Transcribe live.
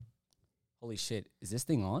Holy shit. Is this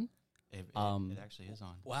thing on? It actually is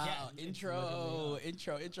on. Wow. Yeah, intro.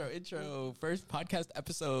 First podcast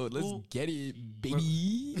episode. Let's get it,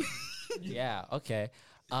 baby. Yeah, okay.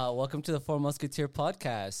 Welcome to the Four Musketeers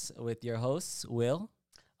Podcast with your hosts, Will,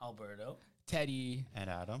 Alberto, Teddy, And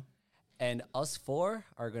Adam. and us four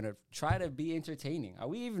are going to try to be entertaining. Are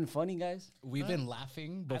we even funny, guys? We've been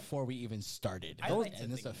laughing before we even started. like to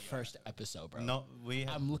And this is the think we first episode, bro. No,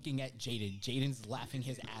 I'm looking at Jaden. Jaden's laughing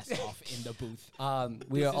his ass off in the booth.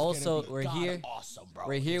 We are also, we're here. Awesome, bro.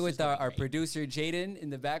 We're here This with is gonna be our great. producer, Jaden, in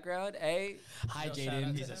the background. Hey. Hi, Yo, shout out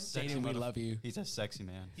Jaden. to him. Jaden, we love you. He's a sexy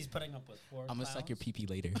man. he's putting up with 4 I'm gonna suck your pee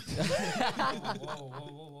later.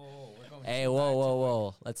 Whoa. We're going Hey, too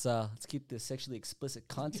whoa. Let's keep the sexually explicit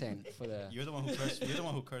content for the... You're the one who cursed. You're the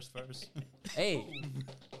one who cursed first. Hey,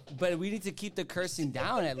 but we need to keep the cursing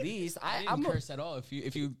down at least. I didn't curse at all.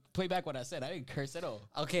 If you play back what I said, I didn't curse at all.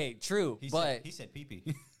 Okay, true, He but... said pee-pee.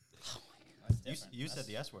 You said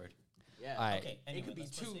the S word. Yeah. All right. Okay, It could be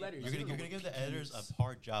let's 2 proceed. letters. You're gonna give the editors a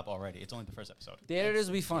hard job already. It's only the first episode. The editors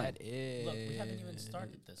will be fine. That is. Look, we haven't even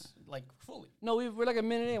started this, like, fully. No, we're like a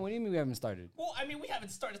minute in. What do you mean we haven't started? Well, I mean, we haven't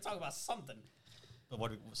started talking about something. But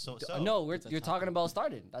what? So No, you're talking about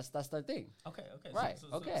starting. That's the thing. Okay. Right, So,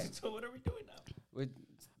 okay. So what are we doing now? We're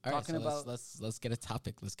All right, talking so about... let's get a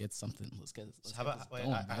topic. Let's get something. Let's How get this about? Wait,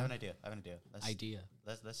 going, I have man. an idea. Let's, Idea.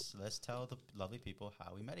 Let's tell the lovely people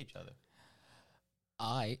how we met each other.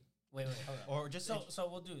 Wait, hold on. Or just so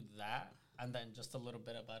we'll do that, and then just a little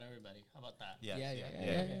bit about everybody. How about that?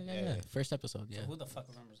 Yeah. First episode. Yeah. Who the fuck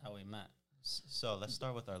remembers how we met? So let's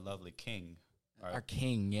start with our lovely king. Our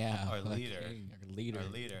king, yeah. Our leader. King, our leader. Our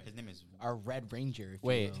leader. His name is. Our Red Ranger. If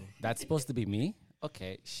Wait, you will. that's supposed to be me?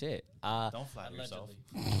 Okay, shit. Don't flatter yourself.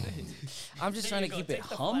 Allegedly. I'm just There trying you to go, keep it take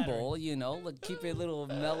the humble, like, keep it a little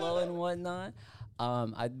mellow and whatnot.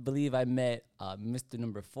 I believe I met Mr.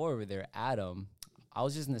 Number 4 over there, Adam. I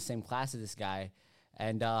was just in the same class as this guy,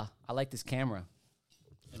 and I like this camera.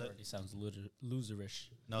 It already sounds loserish.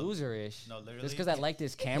 No, Loserish. No, literally. Just because I like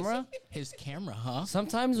this camera. His camera, huh?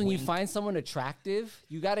 Sometimes when you find someone attractive,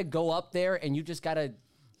 you got to go up there and you just got to,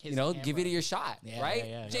 His give camera. it your shot, Yeah, right?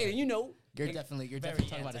 yeah. Jaden, you know. You're definitely very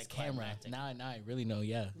talking about his camera. anticlimactic. Now I really know.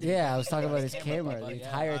 Yeah. Yeah, I was talking about his His camera camera, the yeah.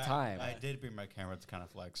 entire time. I did bring my camera to kind of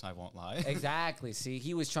flex. I won't lie. Exactly. See,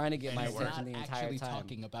 he was trying to get my And you're attention Not the entire actually time.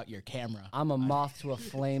 talking about your camera. I'm a moth to a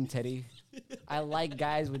flame, Teddy. I like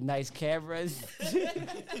guys with nice cameras.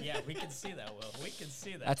 Yeah, we can see that, Will. We can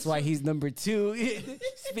see that. That's why he's number 2.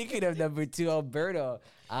 Speaking of number 2, Alberto.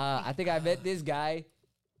 I think I met this guy.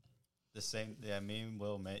 The same. Yeah, me and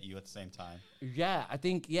Will met you at the same time. Yeah, I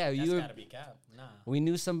think, That's you gotta were, be cap. Nah. we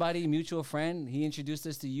knew somebody, mutual friend. He introduced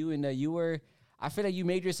us to you, and you were, I feel like you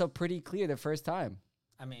made yourself pretty clear the first time.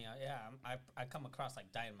 I mean, I come across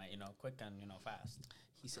like dynamite, quick and fast.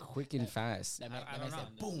 He's Quick and fast. That man, I that man don't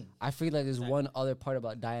said, know. boom. I feel like there's one other part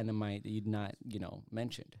about dynamite that you'd not,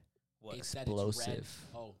 mentioned. What? It's that it's red. Explosive.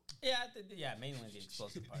 Oh, Yeah, mainly the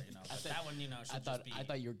explosive part, But that one, should just be. I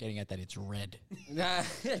thought you were getting at that. It's red.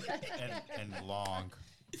 And long.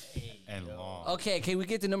 And long. Okay, can we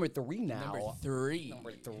get to number 3 now? Number 3.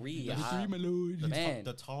 Number 3. my lord. Man.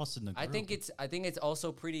 The tallest in the group. I think it's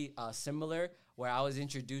also pretty similar where I was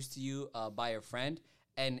introduced to you by a friend,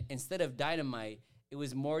 and instead of dynamite, it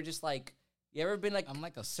was more just like, you ever been like, I'm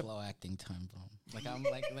like a slow acting time bomb. Like I'm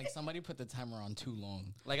like somebody put the timer on too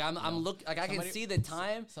long. like I can Somebody- see the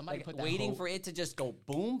time, somebody like put that waiting whole- for it to just go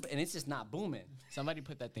boom, and it's just not booming. Somebody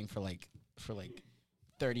put that thing for like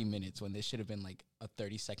 30 minutes when this should have been like a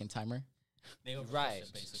 30-second timer. They overpushed Right.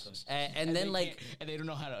 it, basically. And then like and they don't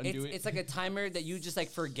know how to undo it. it's like a timer that you just like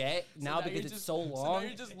forget now now because you're it's just- so So now long.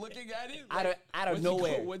 you're just looking at it. Out of when's it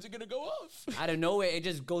nowhere. go- When's it gonna go off? Out of nowhere, it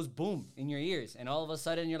just goes boom in your ears, and all of a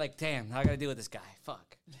sudden you're like, "Damn, I gotta deal with this guy."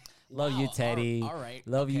 Fuck. Love you, Wow, Teddy. All right.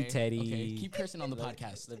 Love you, okay, Teddy. Okay. Keep cursing on the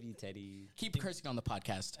podcast. Love you, Teddy. Keep cursing on the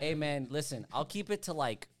podcast. Hey man, listen, I'll keep it to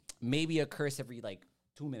like maybe a curse every like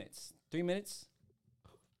 2 minutes, 3 minutes.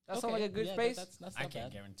 That sound like a good yeah, space. That's I not can't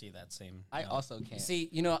bad. guarantee that same. I also can't. See,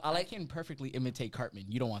 I I can perfectly imitate Cartman.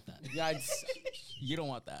 You don't want that. Yeah, You don't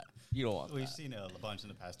want that. You don't want We've that. seen a bunch in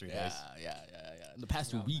the past 3 days. Yeah. In the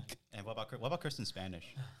past week. And what about Kirsten Spanish?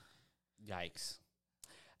 yikes.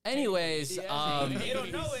 Anyways, They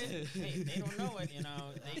don't know it. Hey, they don't know it.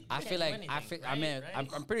 They I can't feel do like anything, right?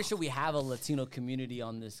 I'm pretty sure we have a Latino community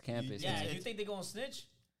on this campus. Yeah, man. you think they gonna snitch?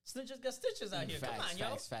 Snitches got stitches out here. Come on,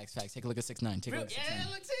 yo. Facts. Take a look at 6ix9ine. Take a look at 6ix9ine. Yeah,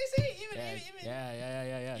 look, see, even Yeah.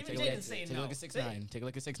 even Take a look Jaden's didn't say Take a no. look at 6'9". Take a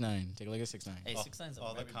look at 6'9". Take a look at 6'9". Hey, 6'9's a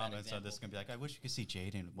all the very bad comments on this example. gonna be like, I wish you could see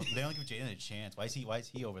Jaden. They don't give Jaden a chance. Why is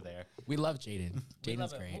he over there? We love Jaden. We Jaden's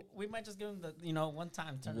love it. great. We might just give him the one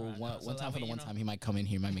time turn Well, around. one time for the one time, he might come in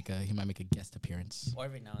here. He might make a guest appearance. Or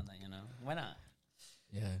every now and then, why not?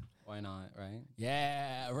 Yeah. Why not, right?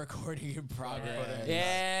 Yeah. Recording in progress.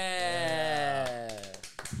 Yeah.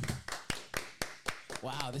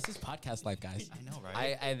 Wow, this is podcast life, guys. I know,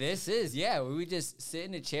 right? This is, we just sit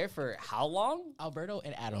in a chair for how long? Alberto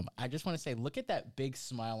and Adam, I just want to say, look at that big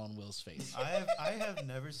smile on Will's face. I have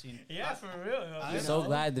never seen. Yeah, for real. I I'm so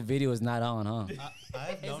glad the video is not on, huh? I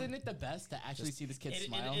have known. Isn't it the best to actually see this kid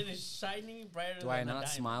smile? It is shining brighter Do than I a not diamond.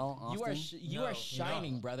 smile often? You are No,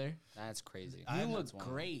 shining, brother. That's crazy. You I'm look not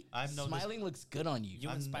great. I've known this- Smiling looks good on you. You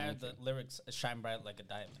I'm inspired the lyrics "Shine Bright Like a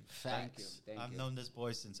Diamond." Thank you. Facts. Thank I've you. known this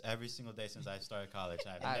boy since every single day since I started college.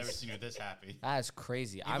 I've That's- never seen you this happy. That's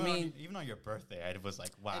crazy. Even on your birthday, I was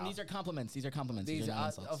like, wow. And these are compliments. These are compliments. These, These are not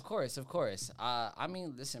insults. of course.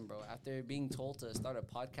 Listen, bro. After being told to start a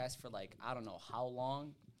podcast for like I don't know how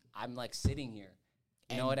long, I'm like sitting here.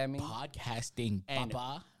 You know what I mean? Podcasting, And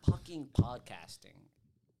papa. fucking podcasting.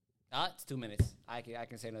 It's 2 minutes. I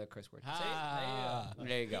can say another curse word. Ah.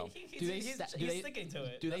 There you go. Do they He's sticking to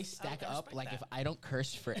it. Do they I stack up? respect Like that. if I don't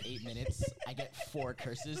curse for 8 minutes, I get 4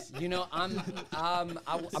 curses. You know, I'm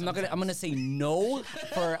gonna say no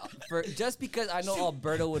for just because I know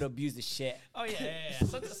Alberto would abuse the shit. Oh yeah.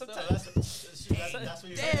 Sometimes That's what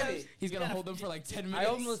you Damn it! He's gonna hold them for like 10 minutes. I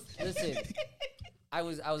almost listen. I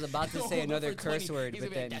was about to He'll say hold them another for curse 20. word, He's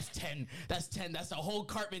but gonna be then like, that's 10. That's 10. That's the whole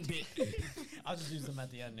Cartman bit. I'll just use them at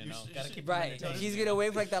the end. Gotta keep right, them he's gonna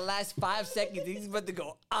wait for like the last 5 seconds. He's about to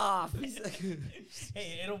go off. He's like,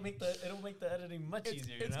 Hey, it'll make the editing much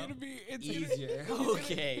easier. It's gonna be easier.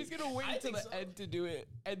 Okay. He's gonna wait I until think the so. end to do it,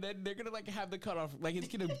 and then they're gonna like have the cutoff. Like he's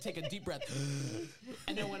gonna take a deep breath,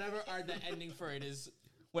 and then whatever the ending for it is.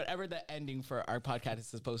 Whatever the ending for our podcast is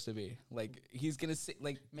supposed to be, like he's gonna say,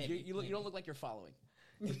 like you don't look like you're following.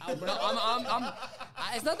 Alberto, no,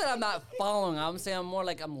 it's not that I'm not following. I'm saying I'm more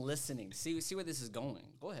like I'm listening. See where this is going.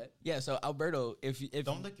 Go ahead. yeah. So Alberto, if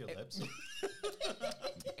Don't lick your lips.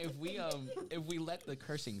 if we let the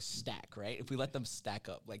cursing stack, right? If we let them stack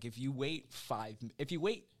up, like if you wait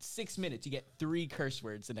 6 minutes, you get 3 curse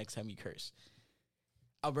words the next time you curse.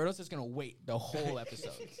 Alberto's just gonna wait the whole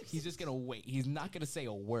episode. He's just gonna wait. He's not gonna say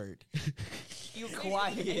a word. You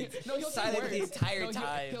quiet. No, he'll say silent words the entire No,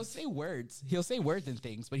 time. He'll say words. He'll say words and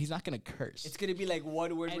things, but he's not gonna curse. It's gonna be like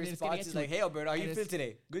one word And it's gonna responses get to- like, "Hey Alberto, how and you it's- feel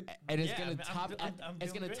today? Good." and it's Yeah, gonna I'm top. doing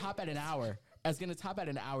It's gonna great. top at an hour. It's gonna top at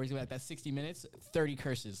an hour. He's gonna be like, that's 60 minutes, 30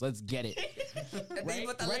 curses. Let's get it. And then you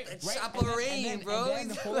about to let the And chopper then- rain, and then- bro.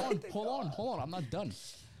 and then- hold on. I'm not done.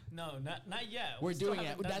 No, not yet. We're We still doing it.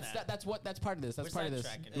 haven't done That's part of this. That's We're part of this.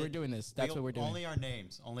 sidetracking. We're doing this. That's what we're doing. Only our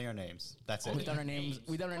names. That's it. We've done our names.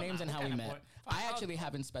 We've done our names and how we Kinda met. boy- I actually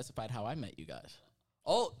haven't specified how I met you guys.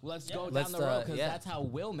 Oh, Let's Yeah. go Let's, down the road because yeah. that's how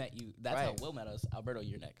Will met you. That's Right. how Will met us. Alberto,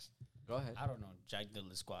 you're next. go ahead. I don't know Jack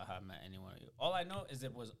Diddley Squad how I met anyone of you. All I know is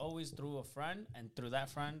it was always through a friend, and through that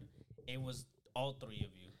friend, it was all 3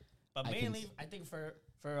 of you. But I can mainly, I think for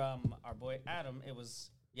our boy Adam, it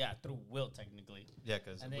was through Will technically. Yeah,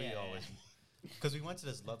 because And we they- always. Because we went to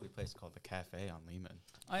this lovely place called the Cafe on Lehman.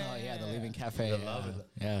 Oh yeah, the Leaving Cafe. The love of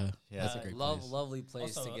Yeah, Yeah. that's a great place. Lovely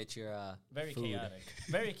place Also, to get your Very food.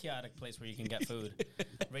 very chaotic place where you can get food.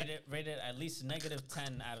 rated at least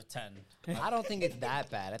 -10 out of 10. I don't think it's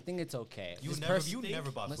that bad. I think it's okay. You This never, person- you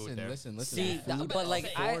never bought food there. Listen. See, Food but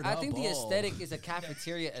like I think the affordable. aesthetic is a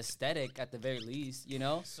cafeteria aesthetic at the very least. You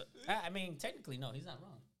know? So, I mean, technically, no, he's not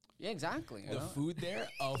wrong. Yeah, exactly. You The know? food there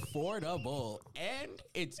affordable and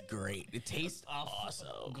it's great. It tastes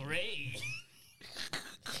awesome. Great.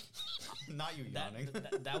 Not you yawning.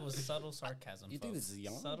 That was subtle sarcasm. You think folks. this is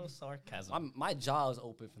yawn? Subtle sarcasm. My jaw is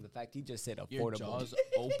open from the fact he just said Your affordable. jaw's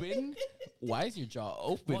open. Why is your jaw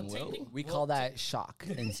open, Well, Will? technically- We call that shock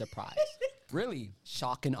and surprise. Really?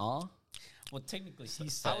 Shock and awe. Well, technically, he I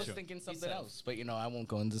said. was thinking something said- else, but I won't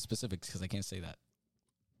go into specifics because I can't say that.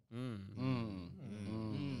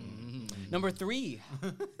 Number 3.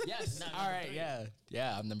 Yes. Not All number right. 3.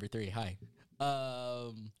 Yeah. I'm number 3. Hi.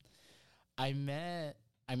 I met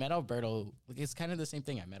Alberto. Like, it's kind of the same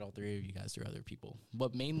thing. I met all 3 of you guys through other people,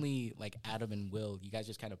 but mainly like Adam and Will. You guys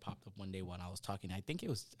just kind of popped up one day when I was talking. I think it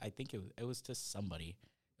was to somebody.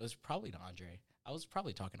 It was probably to Andre. I was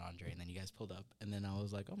probably talking to Andre, and then you guys pulled up, and then I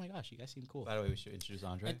was like, "Oh my gosh, you guys seem cool." By the way, we should introduce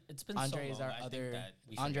Andre. It's been Andre so is long, our I think other. that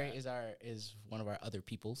we should, Andre is one of our other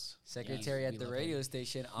peoples. Secretary Yeah, at we the love radio him.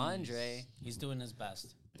 station, Andre. He's doing his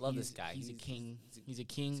best. Love He's- this guy. He's a king. He's a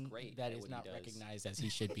king great that at is what he not does. recognized as he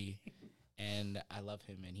should be. and I love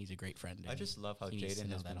him, and he's a great friend. I and just love how he needs to Jaden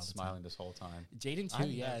know has that been all the smiling time. this whole time. Jaden too, I-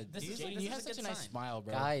 yeah. this is- Jaden, this you is have a such a good nice sign. smile,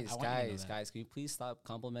 bro. Guys, I want you to know that. guys, can you please stop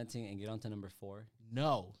complimenting and get on to number 4?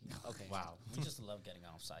 No. Okay. Wow. We just love getting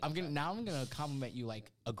offside. I'm gonna compliment you like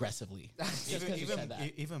aggressively. Just 'cause you said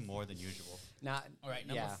that. Even more than usual. Not All right,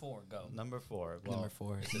 number 4, go. Number 4. Well, Number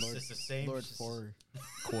 4. It's the same. Lord 4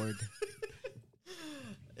 chord.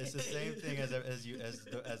 It's the same thing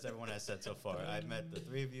as everyone has said so far. I met the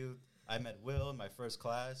 3 of you. I met Will in my first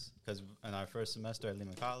class because in our first semester at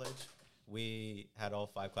Lehman College, we had all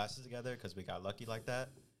 5 classes together because we got lucky like that.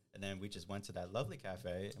 And then we just went to that lovely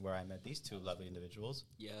cafe where I met these 2 lovely individuals.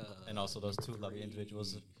 Yeah. And also those 2 lovely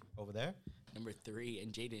individuals over there. Number 3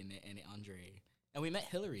 and Jaden and Andre. And we met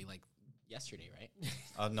Hillary like yesterday,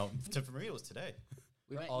 right? No, for me it was today.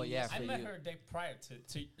 We met Oh, yeah, I for met you. her a day prior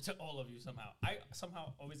to all of you somehow. I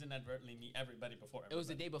somehow always inadvertently meet everybody before It was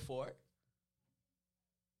the everybody. day before.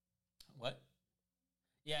 What?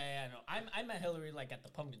 Yeah, I met Hillary like at the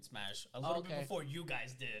pumpkin smash a little bit okay. before you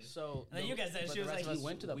guys did. So And then you guys said but she the was rest like, of You us,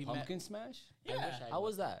 went to the we met- pumpkin smash? Yeah. How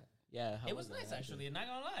was that? Yeah, how it was that nice actually? actually. Not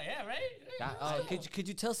gonna lie, yeah, right? Could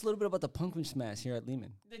you tell us a little bit about the pumpkin smash here at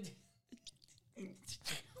Lehman?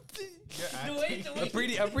 The way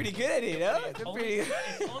I'm pretty good at it, huh? I'm only, pretty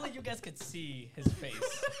if only you guys could see his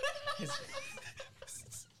face.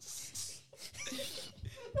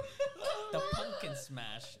 The pumpkin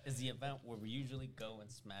smash is the event where we usually go and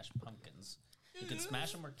smash pumpkins. You could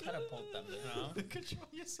smash them or catapult them, you know? Control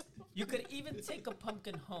yourself. You could even take a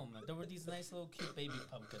pumpkin home. There were these nice little cute baby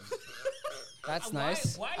pumpkins. That's Why-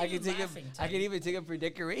 nice. why are I you can take them. laughing, I can Teddy? even take them for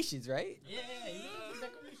decorations, right? Yeah, you need it for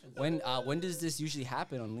decorations. When does this usually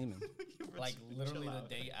happen on Lehman? Like literally Chill the out.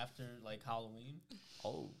 day after like Halloween.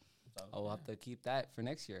 Oh, So, I'll have to keep that for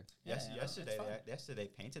next year. Yes, Yeah, yesterday, it's fine. yesterday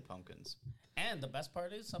painted pumpkins. And the best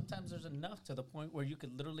part is sometimes there's enough to the point where you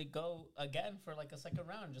could literally go again for like a second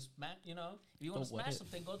round. Just smash, you know, if you want to But what smash if-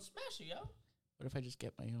 something, go smash it, yo. What if I just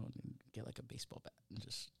get my own and get like a baseball bat and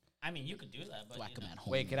just I mean, you could do that, but whack you them know. at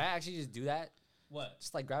home? Wait, can I actually just do that? What?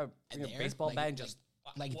 Just like bring a There? baseball Like- bat and just.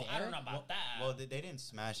 like well, there? I don't know about that. Well, they didn't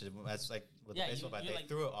smash it. That's like with Yeah, the baseball you- bat. you They like-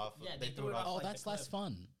 threw it off. yeah, they they threw threw it it off. Oh, like that's the less clip.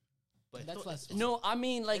 fun. But That's less fun. No, I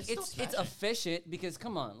mean like It's still it's smashing. efficient because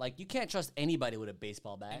come on, like you can't trust anybody with a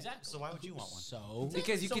baseball bat. Exactly. So why would you want one? So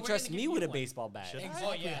Because you So can we're trust gonna me give with you a one. baseball bat. Should I? exactly,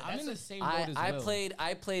 Oh, yeah, I'm in the that's same boat as I Will. played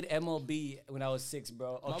MLB when I was 6,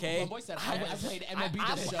 bro. My- Okay, my boy said I played MLB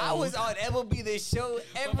the show. I was on MLB the show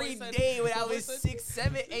every said- day when my I boy was said- 6,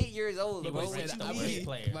 7, 8 years old, My bro. boy What said you I mean?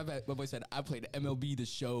 played. player. My boy said I played MLB the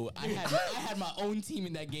show. I had my own team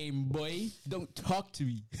in that game, boy. Don't talk to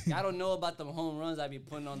me. I don't know about the home runs I be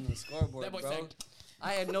putting on the scoreboard, That boy bro. said-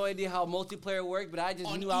 I had no idea how multiplayer worked, but I just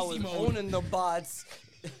On knew I easy was mode. owning the bots.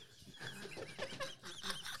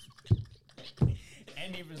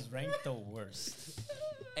 And he was ranked the worst.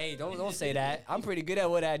 Hey, don't say that. I'm pretty good at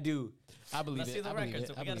what I do. I believe Let's it. see the I believe records.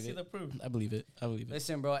 it. So I we gotta believe see it. the proof. I believe it. I believe it.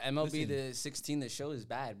 Listen, bro, MLB Listen. the 16, the show is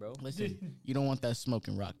bad, bro. Listen, you don't want that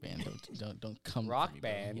smoking rock band. Don't come. for Rock me, bro.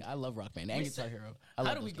 band? Yeah, I love rock band and We Guitar said- Hero.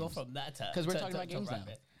 How do we go from that to? 'Cause we're to- talking about games Rock now.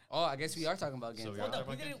 Band? Oh, I guess we are talking about games. we now. are. Hold up,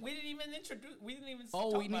 Talk about we didn't even introduce. We didn't even.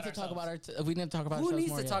 Oh, we need to talk about we need to talk about Who ourselves needs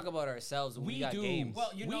more, to yeah. talk about ourselves when we got do. games?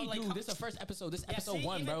 Well, you know, we like do. how- This is the first episode. This Yeah, episode see,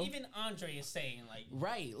 1, even, bro. Even Andre is saying like,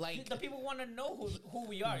 Right, like the people want to know who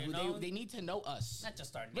we are. You know, they need to know us. not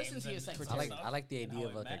just our names. Listen to your and secretary. I like the and how idea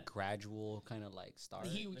we of like a met. gradual kind of like start.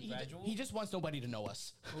 gradual? He just wants nobody to know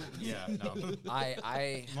us. Yeah, no.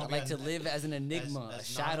 I Won't be like to an- live as an enigma, a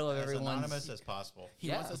shadow of as everyone's. anonymous as possible. He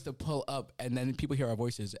Yeah. wants us to pull up, and then people hear our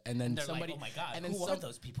voices, and then They're somebody, like, oh my god, and then who are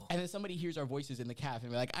those people? And then somebody hears our voices in the caf,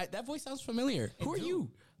 and we're like, that voice sounds familiar. Who are do.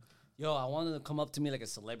 you? Yo, I want them to come up to me like a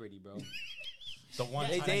celebrity, bro. The one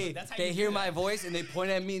Yeah, time, that's how They you hear do my that. voice and they point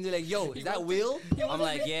at me and they're like, "Yo, is that Will?" I'm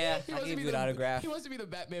like, "Yeah, He I wants to give be you an autograph." He wants to be the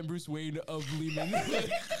Batman Bruce Wayne of Lehman.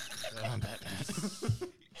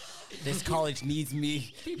 This college needs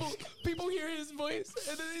me. people hear his voice,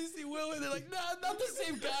 and then they see Will, and they're like, nah, not the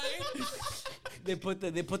same guy. They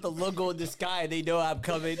put the logo in the sky. They know I'm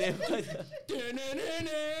coming.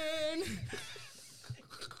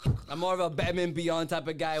 I'm more of a Batman Beyond type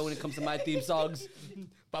of guy when it comes to my theme songs.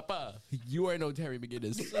 Papa, you are no Terry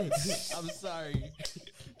McGinnis. I'm sorry.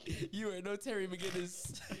 You are no Terry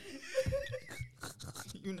McGinnis.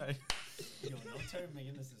 you know, Yo, no Terry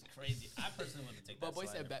McGinnis is crazy. I personally want to take that. But boy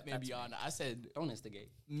slide, said but Batman that's Beyond. me. I said Don't instigate.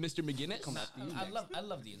 Mr. McGinnis. Come after you I next.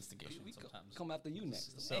 love the instigation sometimes. Come after you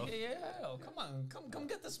next. so Yeah, come on, come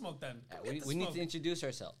get the smoke then. Come get the We need smoke. to introduce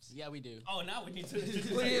ourselves. Yeah, we do. Oh, now we need to.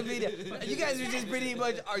 What do you mean? You guys are just pretty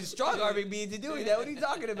much are strong arming me into doing that. What are you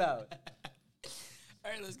talking about? All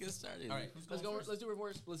right, let's get started. All right, who's let's going go. first? Let's do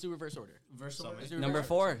reverse. Let's do reverse order. Verse So order. Let's do Number reverse.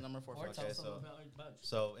 4. Number 4. Or first. tell Okay, us so- about your bunch.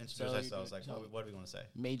 So introduce So ourselves. you- Like, so- what are we gonna say?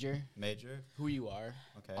 Major, Major. who you are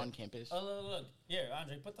Okay. on campus. Oh, look. Here,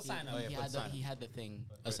 Andre, put the sign Oh, up. yeah, he, put had the sign he up. had the thing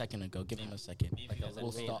a second ago. Give him a second. Maybe he was We'll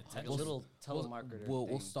like, stall. Like a we'll- little we'll- telemarketer. We'll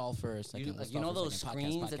thing. stall for a second. You, We'll you stall know for a those second.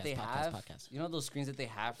 screens that they have. Podcast. You know those screens that they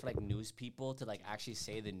have for like news people to like actually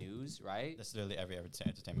say the news, right? That's literally every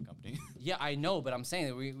entertainment company. Yeah, I know, but I'm saying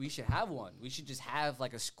that we should have one. We should just have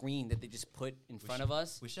like a screen that they just put in front of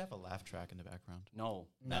us. We should have a laugh track in the background. No.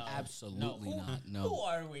 No, Absolutely Who- not. Who No.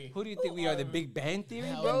 are we? Who do you think we are? The Big Bang Theory,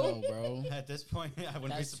 Hell bro? no, bro. At this point, I wouldn't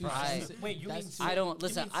That's be too surprised. sensitive. Wait, you That's mean too- I don't You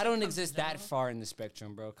listen. mean I don't sitcoms exist in that general? far in the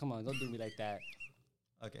spectrum, bro. Come on, don't do me like that.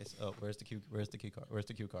 Okay, so where's the cue card? Where's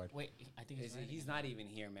the cue card? Wait, I think he's He's not even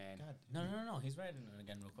here, man. God. No. He's writing it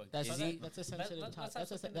again real quick. That's Is a, he? that's a Let- sensitive let's topic. have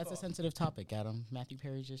something to That's go a off. sensitive topic, Adam. Matthew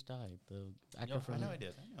Perry just died. The actor I from know I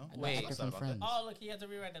did. I know. the Wait. actor from About that. Friends. Oh, look, he had to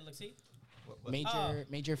rewrite that. Look, see?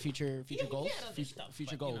 Major future Yeah, goals. yeah, other stuff,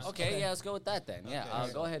 Future but, you goals. know. Okay, yeah, let's go with that then. Yeah,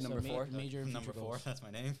 Okay, go ahead. so Number ma- 4. Major Number future 4. goals. That's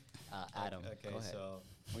my name. Adam. Okay, go ahead. so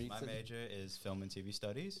What do you my say? major is film and TV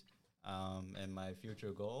studies, and my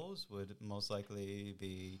future goals would most likely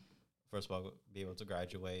be, first of all, be able to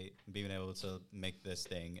graduate, being able to make this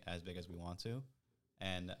thing as big as we want to,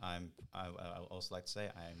 and I would also like to say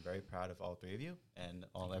I am very proud of all 3 of you and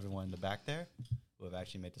everyone in the back there who have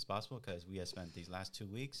actually made this possible, because we have spent these last 2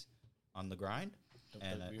 weeks on the grind,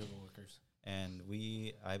 and The real workers. and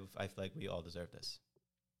I feel like we all deserve this.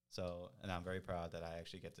 So, and I'm very proud that I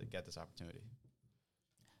actually get this opportunity.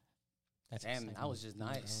 That's Damn, exciting. that was just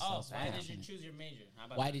nice. Oh, Damn. why did you choose your major? How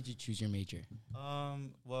about Why that? did you choose your major?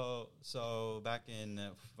 Well, so back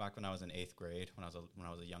when I was in 8th grade, when I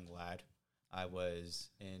was a young lad, I was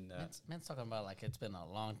in. Man's talking about like it's been a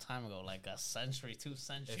long time ago, like a century, 2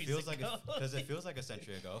 centuries It feels like ago. because it feels like a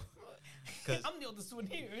century ago. 'Cause I'm the oldest one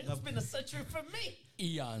here. It's been a century for me.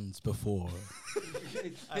 Eons before.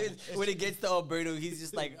 When it gets to Alberto, he's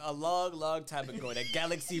just like a long, long time ago. That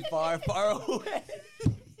galaxy far, far away.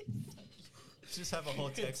 just have a whole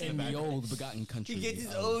text In in the the background. old begotten country. He gets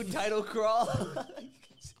his of- own title crawl.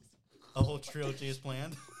 A whole trilogy is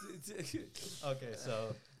planned. Okay,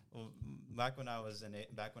 so back when I was in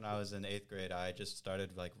 8th grade, I just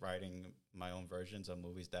started like writing my own versions of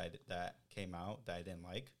movies that came out that I didn't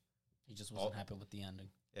like. He just wasn't happy with the ending.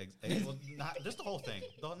 Well, not just the whole thing.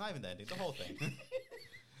 Not even the ending. The whole thing.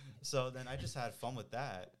 So then I just had fun with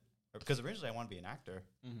that, because originally I wanted to be an actor,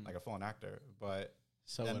 like a full-on actor. But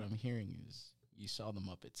So then- what I'm hearing is you saw the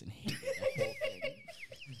Muppets and hated the whole thing.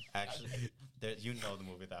 actually, you know the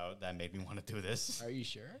movie that made me want to do this. Are you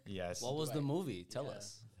sure? Yes, What was the movie? Tell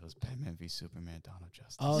us. it was Batman v Superman: Dawn of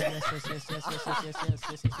Justice. Oh yes.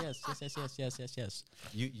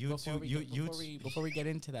 Before we get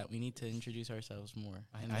into that, we need to introduce ourselves more.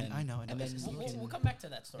 I know. And then We'll come back to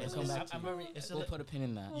that story. We'll come back to I'm very, we'll put a pin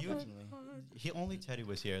in that. You- Definitely. Only Teddy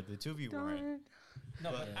was here. The 2 of you weren't.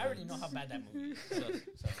 no, but I already know how bad that movie is.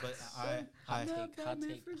 But Hot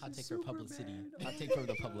take for publicity. Hot take for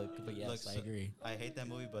the public. But yes, Look, I so- agree. I hate that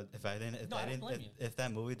movie. But if I didn't, No, I don't blame you. if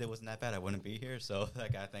that movie wasn't that bad, I wouldn't be here. So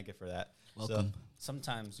like, I thank it for that. Welcome.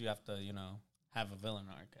 Sometimes you have to, have a villain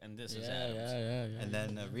arc, and this is Yeah. Adam's. And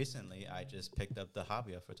then recently, I just picked up the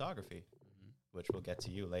hobby of photography, which we'll get to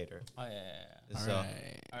you later. Oh yeah. All So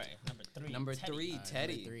right. All right, number 3. Number Teddy. 3,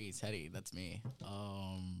 Teddy. Teddy, that's me.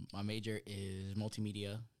 My major is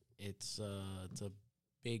multimedia. It's a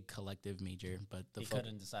big collective major, but the He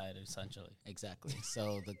couldn't decide essentially. exactly.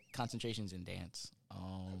 So the concentration's in dance.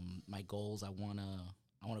 My goals, I wanna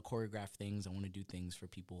choreograph things. I wanna do things for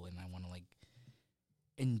people, and I wanna like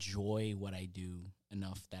enjoy what I do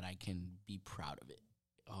enough that I can be proud of it.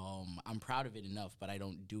 I'm proud of it enough, but I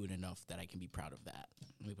don't do it enough that I can be proud of that.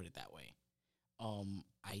 Let me put it that way.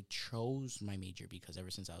 I chose my major because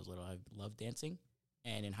ever since I was little, I've loved dancing.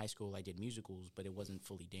 And in high school, I did musicals, but it wasn't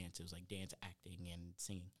fully dance. It was like dance, acting, and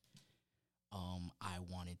singing. I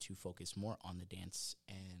wanted to focus more on the dance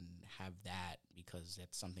and have that because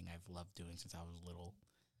that's something I've loved doing since I was little.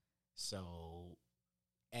 So,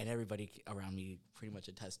 and everybody around me pretty much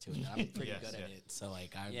attests to it. I'm pretty Yes, good at yeah. it. So,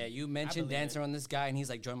 like, Yeah, you mentioned believe dancer on this guy, and he's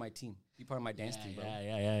like, join my team. Be part of my dance team, bro.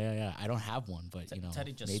 Yeah. I don't have one, but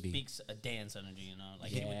Teddy just maybe. speaks a dance energy,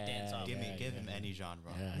 like he would dance off. give him yeah. any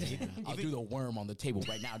genre. Yeah. I'll do the worm on the table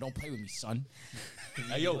right now. Don't play with me, son.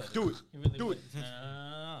 Hey, yo, do it. He really would.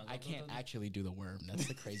 No. I can't actually do the worm. That's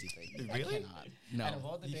the crazy thing. Really? I cannot. No. Out of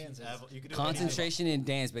all the dances, You could do Concentration in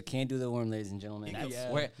dance, but can't do the worm, ladies and gentlemen.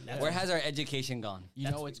 Yeah. Where has our education gone?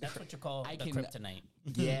 You know it's that's what you call I the can- kryptonite.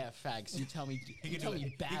 Yeah, facts. You tell me. He You could tell do me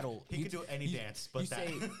it. battle. He could do any dance, but you that.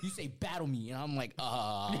 you say battle me, and I'm like,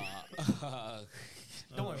 Don't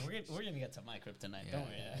worry, we're gonna get to my kryptonite. Don't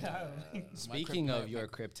worry. Speaking of your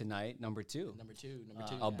kryptonite, number two, Number two.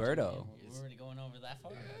 Alberto. We're already going over that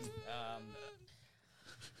far.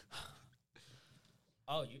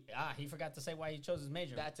 He forgot to say why he chose his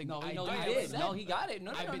major. That's a No, I no, did. he did. No, he got it.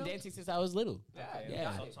 No, I've no, been no. dancing since I was little.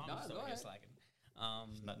 Yeah. So I'm still go here ahead. slacking.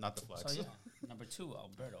 Not the flex. So yeah, number two,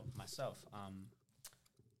 Alberto, myself.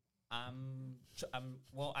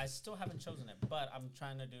 Well, I still haven't chosen it, but I'm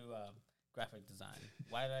trying to do graphic design.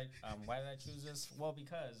 Why did I choose this? Well,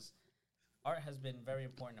 because art has been very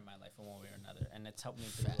important in my life in one way or another, and it's helped me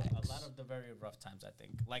through a lot of the very rough times. I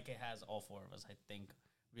think, like it has all four of us. I think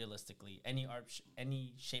realistically, any art,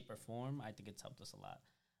 any shape or form, I think it's helped us a lot.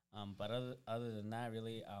 But other than that,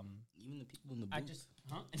 really, Even the people in the booth. I just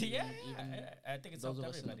yeah, I think it's those helped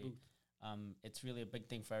of us in the everybody. booth. It's really a big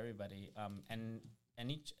thing for everybody. And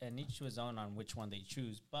each to his own on which one they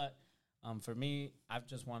choose. But for me, I've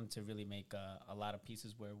just wanted to really make a lot of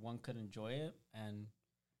pieces where one could enjoy it and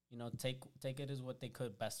take it as what they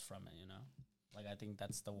could best from it. Like I think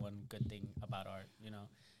that's the one good thing about art.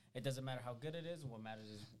 It doesn't matter how good it is. What matters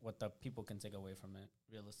is what the people can take away from it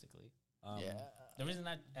realistically.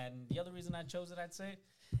 The other reason I chose it, I'd say,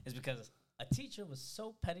 is because a teacher was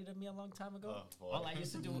so petty to me a long time ago. Oh, boy. All I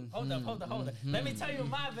used to do, hold up. Let me tell you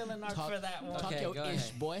my villain arc for that one. Talk Okay, your go ish,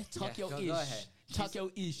 ahead. boy. Talk your go ish. ahead. Talk your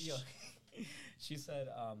ish. Yo, she said,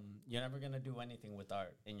 "You're never gonna do anything with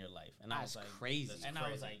art in your life." And I was That's like, crazy. And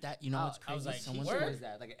I was like, That you know what's I was crazy? like, Someone word? What was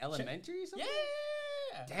that? Like elementary or something?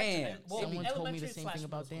 yeah. Damn. Well, Someone told me the elementary same slash thing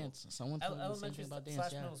about middle dance. school. Someone told me the same thing Elementary about dance.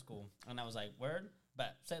 slash Yeah. middle school, and I was like, "Word."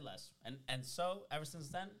 But say less, and so ever since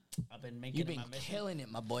then, I've been making You've it been my mission. killing it,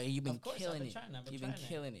 my boy. You've been Of course, I've killing been it. trying, I've been You've been trying it.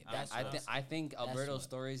 killing it. Um, That's I, what- I think That's Alberto's what-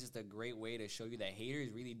 story is just a great way to show you that haters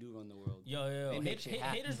really do run the world. Yo, They make shit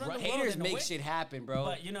happen. haters run the world Haters in a make way, shit happen, bro.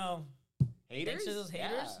 But haters? thanks to those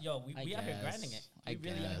haters, Yeah. yo, we out here grinding it. I We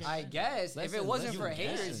really out guess. here I grinding it. guess if Listen, it wasn't listen, for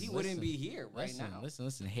haters, listen, he wouldn't listen. be here right listen, now.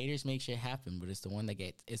 listen. Haters make shit happen, but it's the ones that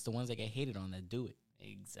get hated on that do it.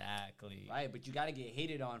 Exactly. Right, but you got to get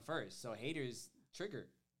hated on first. So haters trigger.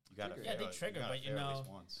 You gotta Yeah, they fail- trigger, gotta but fail at least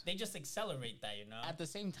once. they just accelerate that, At the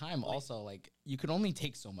same time, also like you can only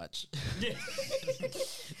take so much.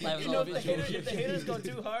 Like, if the haters go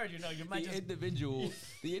too hard, you might the just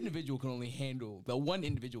individual can only handle one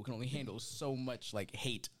individual can only handle so much like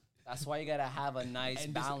hate. That's why you gotta have a nice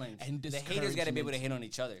And balance. and the haters gotta be able to discouragement. hit on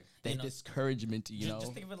each other. That You know, discouragement,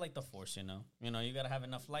 just think of it like the force, you gotta have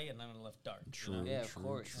enough light and not enough dark. True, Yeah, of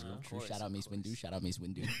course, of course, Shout out of Mace Windu. Shout out Mace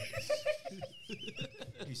Windu.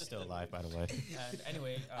 He's still alive, by the way. And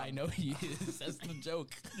anyway, I know he is. That's the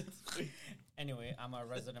joke. Anyway, I'm a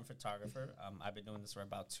resident photographer. I've been doing this for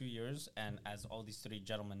about 2 years, and as all these three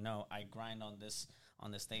gentlemen know, I grind on this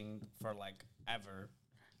thing for like ever.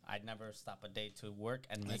 I never stop a day to work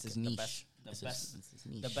and make That's his the niche. best, That's his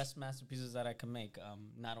niche. the best masterpieces that I can make.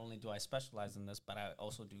 Not only do I specialize in this, but I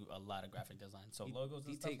also do a lot of graphic design. So logos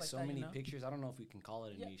He and stuff takes like so that. many pictures. I don't know if we can call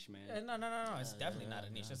it a Yeah. niche, man. No. It's definitely not a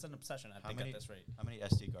niche. It's an obsession. I think at this rate. How many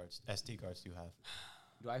SD cards do you have?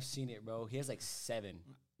 Dude, I've seen it, bro. He has like 7.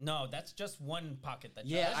 No, that's just one pocket.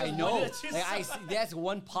 Yeah, that's I just know. one that you Like, I saw. see, that's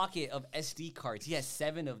one pocket of SD cards. He has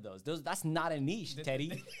 7 of those. That's not a niche,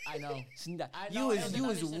 Teddy. I know. It's not- I you know, was it was you an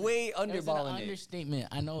was understatement. way It was an underballing it. understatement.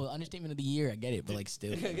 I know. Understatement of the year. I get it, but like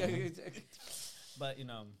still. But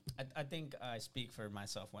I think I speak for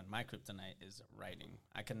myself when my kryptonite is writing.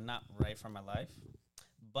 I cannot write for my life.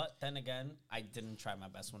 But then again, I didn't try my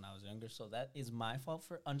best when I was younger, so that is my fault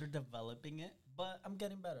for underdeveloping it. But I'm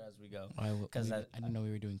getting better as we go. Because I didn't know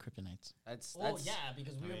we were doing kryptonites. That's Oh yeah,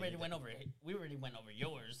 because we I mean, already went over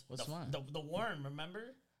yours. What's the, mine? the worm,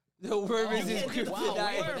 remember? the worm is his yeah, dude, kryptonite. wow,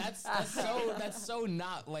 Wait, but that's so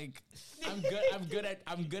not like I'm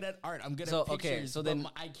good at art. I'm good So, at pictures. okay, so but then-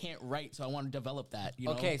 I can't write, so I want to develop that. You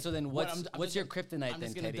know? Okay, so then But what's just your gonna- kryptonite I'm then,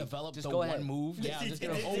 just gonna Teddy? develop Just the go one ahead. move. Yeah, I'm just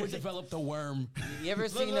gonna always develop the worm. You ever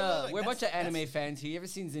seen look, we're a bunch of that's- anime fans here. You ever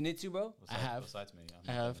seen Zenitsu, bro? have. Besides me,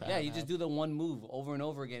 I have. Yeah, you just do the one move over and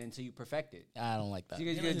over again until you perfect it. I don't like that. So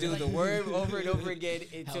you're Yeah, gonna but do like- the worm over and over again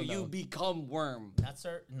until Hell you no. become worm.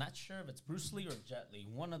 Not sure if it's Bruce Lee or Jet Li.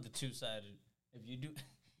 One of the two said if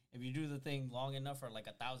if you do the thing long enough for like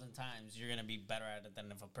 1,000 times, you're gonna be better at it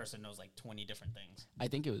than if a person knows like 20 different things. I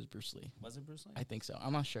think it was Bruce Lee. Was it Bruce Lee? I think so.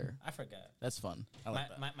 I'm not sure. I forgot. That's fun. I like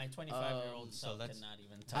that. My 25-year-old so self let's- cannot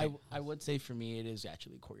even type. I would say for me, it is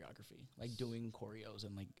actually choreography, like doing choreos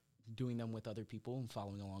and like doing them with other people and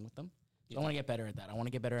following along with them. I want to get better at that. I want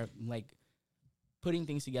to get better at like putting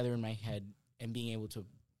things together in my head and being able to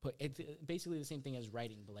put it's basically the same thing as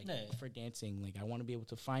writing, but like Yeah. for dancing, like I want to be able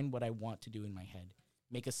to find what I want to do in my head,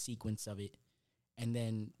 make a sequence of it, and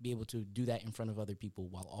then be able to do that in front of other people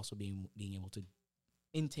while also being able to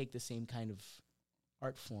intake the same kind of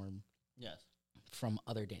art form Yes. from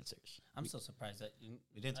other dancers. I'm so surprised that you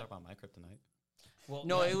We didn't talk about my kryptonite. Well,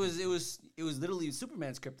 No, yeah. it was literally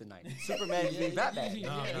Superman's kryptonite. Superman being Batman.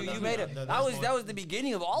 No, no, you no, made no, it. no, That was more- the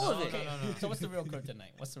beginning of all of it. No. So what's the real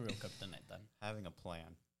kryptonite? What's the real kryptonite then? Having a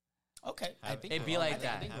plan. Okay. It'd be like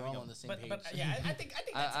that. I think we're Having all a- on the same But page. yeah, I think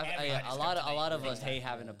that's A lot of us hate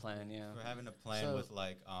having a plan. Yeah. We're having a plan So, with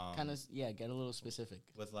like kind of get a little specific.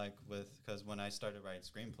 with because when I started writing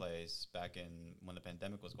screenplays back in when the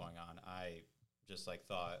pandemic was going on, I just like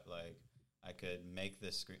thought like I could make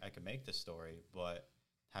this story, but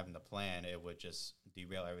having the plan, it would just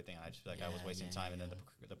derail everything. I just feel like I was wasting time, and then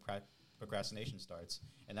the procrastination starts,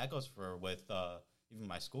 and that goes for with even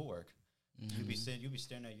my schoolwork. You'd be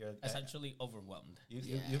staring at your essentially overwhelmed.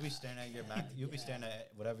 You'll be staring at your Mac. You'll be staring at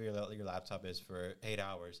whatever your laptop is for 8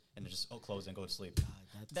 hours, and then just close and go to sleep.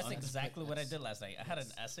 That's exactly what I did last night. I had an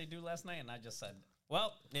essay due last night, and I just said,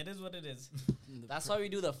 "Well, it is what it is." That's why we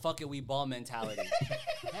do the fuck it we ball mentality.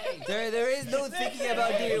 There is no thinking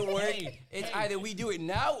about doing work. It's either we do it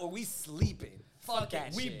now or we sleeping. Fuck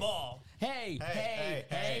that We shit. ball.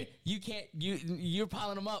 Hey, you can't you're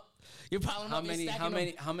piling them up. You're piling them How up. many? You're How stacking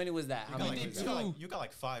many? them. How many was that? How many? was that? You got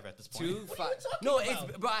like 5 at this point. 2, 5. talking No, about?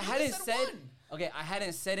 it's bro. I You hadn't said said. one. Okay, I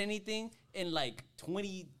hadn't said anything in like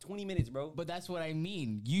 20 minutes, bro. But that's what I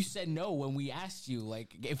mean. You said no when we asked you,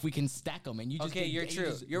 like, if we can stack them, and you just Okay, did- you're you true.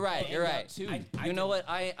 just You're right. banged You're out right. two. I You know can- what?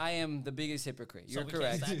 I am the biggest hypocrite. So You're we can't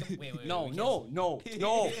correct. stack 'em? Wait, No, we no.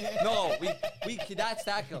 We cannot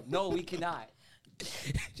stack them. No, we cannot.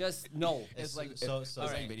 Just no. It's like so.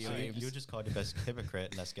 like video games. You just called your best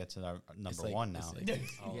hypocrite. Let's get to our number like- one now. it's like-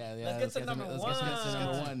 yeah. Let's get to number Let's get to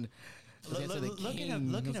number one. one. Let's get to the Look at king.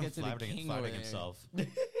 him! Look at Let's him get to the flattering king over flattering there. himself.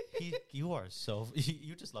 You are so.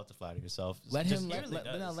 You just love to flatter yourself. Let Just- him he let, really let,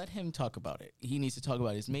 does. no, let him talk about it. He needs to talk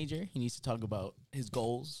about his major. He needs to talk about his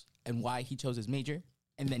goals and why he chose his major,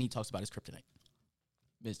 and then he talks about his kryptonite.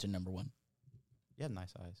 Mr. Number One, You have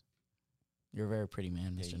nice eyes. you're a very pretty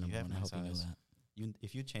man, Yeah, Mr. you Number have One. I nice hope you know eyes. that.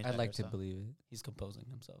 If you change, I'd that like to hairstyle- believe it. He's composing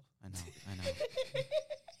himself. I know.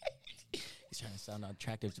 He's trying to sound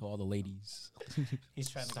attractive to all the ladies. He's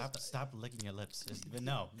trying to Stop licking your lips.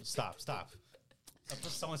 No, stop.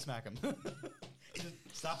 Just someone smack him. Just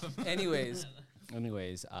stop him. Anyways,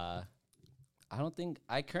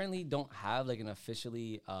 I currently don't have like an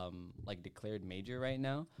officially like declared major right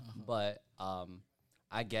now, but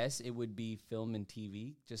I guess it would be film and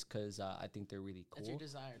TV just because I think they're really cool. That's your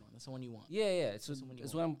desired one. That's the one you want. Yeah, it's the one you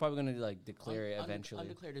what want. I'm probably gonna like declare it eventually.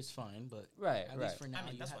 Undeclared is fine, but Right, at right. least for now, I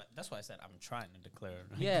mean, you that's why I said I'm trying to declare.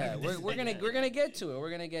 Yeah, we're gonna get to it.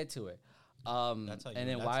 We're gonna get to it. That's how And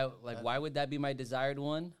you- then that's- why would that be my desired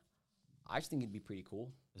one? I just think it'd be pretty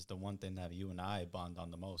cool. It's the one thing that you and I bond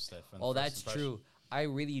on the most. From Oh, first that's impression. true. I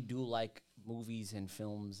really do like movies and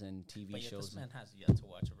films and TV But yet shows. this man has yet to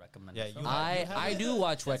watch a recommended Yeah, you film. have- I do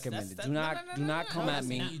watch That's- recommended. that's- Do no, not no, no, do no, not no, come no, at no,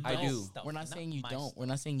 me. no, you I don't. do. Stuff, We're not not saying you my don't. stuff. We're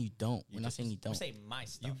not saying you don't. We're not saying you You don't. say my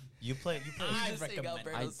stuff. You play. I just saying recommend.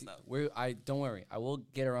 Alberto. I Those d- stuff. I don't worry. I will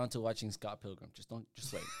get around to watching Scott Pilgrim. Just wait.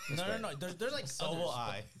 Just wait. No. There's like So others, will but,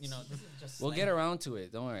 I. You know, this is just. We'll slang. get around to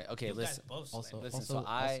it. Don't worry. Okay, You guys listen. both slang. Also, Listen, also, so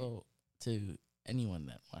I- also to anyone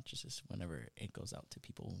that watches this, whenever it goes out to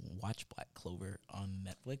people, watch Black Clover on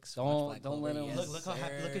Netflix. Don't- Watch Black don't Clover, let him- yes, Look how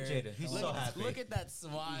happy. Look at sir. Jaden. He's so happy. Look at that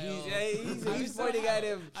smile. He's I'm so pointing at happy-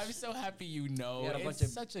 him. I'm so happy you know. He had a It's bunch of-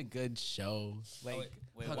 such a good show. Like,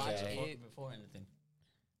 Wait, Okay. before anything,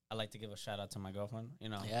 I like to give a shout out to my girlfriend. You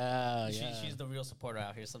know, yeah. she's the real supporter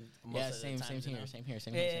out here. Most Yeah, of the same times, you here, know? same here,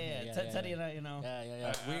 same Yeah, here, same here. yeah, yeah. Teddy and I, you know.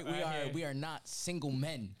 Yeah. Right here. We are not single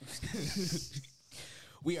men.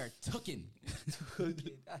 We are tooken.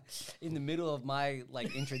 In the middle of my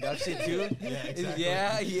like introduction too. exactly.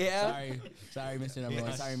 Yeah. Sorry, Mr. Number One.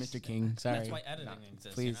 Yes. Sorry, Mr.King. Sorry. That's why editing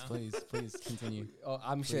exists. Please, you know? please continue. Oh,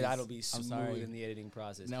 I'm sure Please. that'll be I'm smooth sorry. in the editing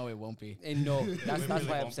process. No, it won't be. And no, that's really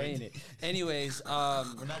why I'm won't saying be. it. Anyways,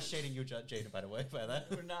 We're not shading you, Jaden, by the way, by that.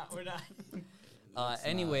 We're not. It's not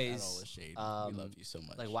anyways, at all a shade. um, We love you so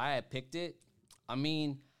much. like why I picked it. I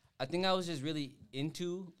mean, I think I was just really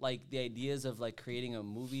into like the ideas of like creating a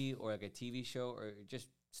movie or like a TV show or just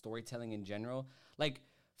storytelling in general. Like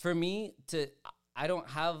for me, I don't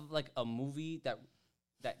have like a movie that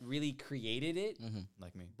really created it,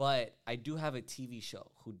 Like me. but I do have a TV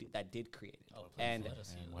show that did create it. Oh, please And let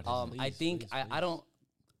us hear what that. is I think I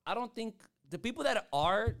don't think the people that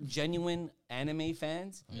are genuine anime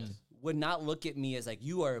fans would not look at me as like,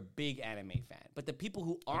 you are a big anime fan. But the people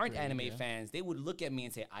who aren't anime fans, they would look at me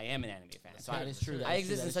and say, I am an anime fan. So That is true. I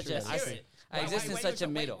exist in such a I exist in such a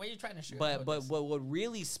middle. Why are you trying to shoot? But what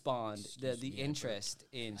really spawned the interest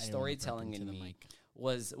in storytelling in me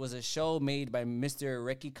was a show made by Mr.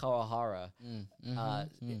 Reki Kawahara.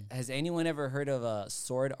 Has anyone ever heard of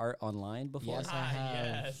Sword Art Online before? Yes, I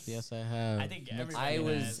have. Yes. Yes, I have. I think everybody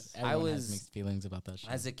Everyone has mixed feelings about that show.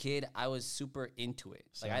 As a kid, I was super into it.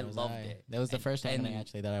 So Like I was loved it. That was the first anime and-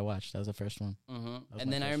 actually that I watched. That was the first one. And my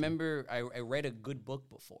then I first remember I read a good book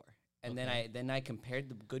before, and then I compared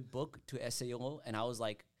the good book to SAO, and I was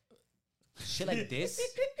like, shit like this,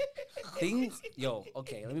 things, yo,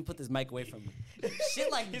 okay, let me put this mic away from me. Shit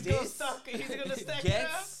like He's this gonna stack it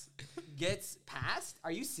up. gets passed.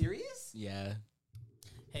 Are you serious? Yeah.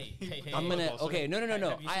 Hey. I'm gonna. also- Okay, no.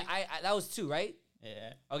 Have you seen- I that was 2, right?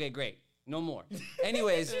 Yeah. Okay, great. No more.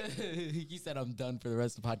 Anyways, You said I'm done for the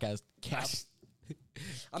rest of the podcast. Cap.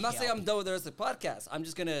 I'm not saying I'm done with the rest of the podcast. I'm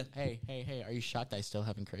just gonna. Hey. Are you shocked I still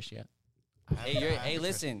haven't cursed yet? Hey,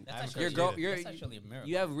 listen. That's haven't actually, cursed you're that's actually a miracle.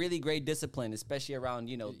 you have really great discipline, especially around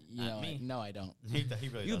You know, me. no, I don't. He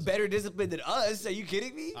really you doesn't. better discipline than us. Are you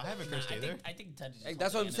kidding me? I haven't cursed either. I think Ted just Like,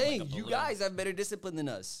 that's what I'm holding it saying. like a You balloon. guys have better discipline than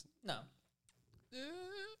us. No.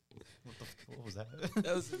 What was that?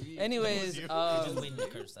 Anyways, You're just waiting to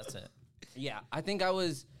curse. That's it. yeah, I think I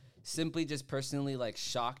was simply just personally like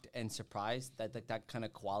shocked and surprised that that kind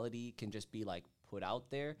of quality can just be like put out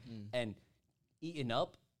there and eaten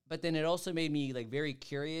up. But then it also made me like very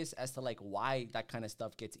curious as to like why that kind of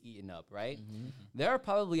stuff gets eaten up, right? There are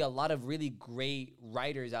probably a lot of really great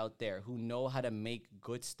writers out there who know how to make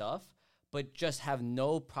good stuff, but just have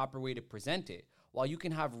no proper way to present it. While you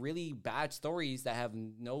can have really bad stories that have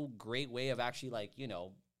no great way of actually like, you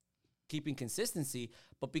know, keeping consistency,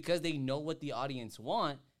 but because they know what the audience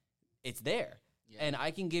want, it's there. And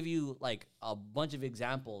I can give you like a bunch of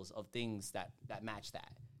examples of things that match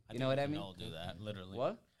that. You know what I We mean? can all do that, literally.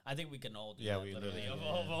 What? I think we can all do Yeah, that, we literally. literally-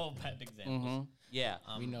 Of all bad examples. Yeah.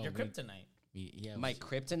 We know, Your we- kryptonite. Yeah. My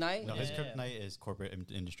kryptonite? No, his Yeah. kryptonite is corporate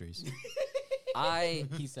industries.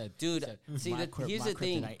 He said, Dude, see, here's the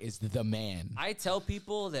thing. kryptonite is the man. I tell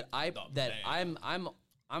people that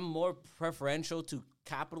I'm more preferential to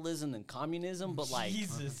capitalism than communism, but like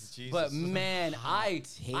Jesus. but man, I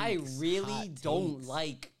takes, really hot don't takes.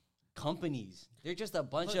 like companies. They're just a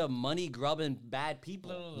bunch of money grubbing bad people.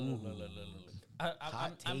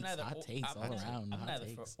 Hot takes all around, I'm hot neither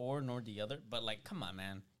takes. for or nor the other, but like, come on,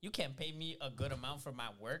 man. You can't pay me a good amount for my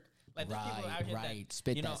work. Like, there's people out here Right. that,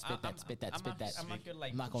 Spit you that, know, spit that, spit that, I'm spit out- that. I'm not good,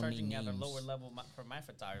 like I'm not gonna charging name at a names. lower level for my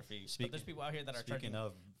photography. But there's people out here that are Speaking charging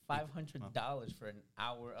of $500 for an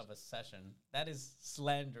hour of a session. That is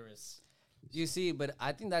slanderous. You see, but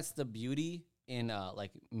I think that's the beauty in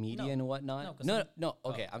like media No. and whatnot. No, 'cause No, some- no,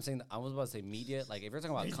 okay. I'm saying I was about to say media. Like if you're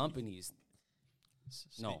talking about companies,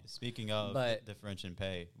 No. Speaking of But- differentiation in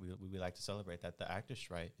pay, we like to celebrate that the actor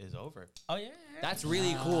strike is over. Oh, yeah. that's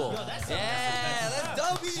really cool. that's yeah, let's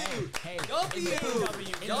W. Hey, W.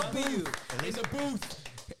 in the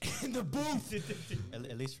booth, in the booth,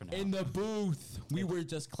 At least for now. in the booth. We were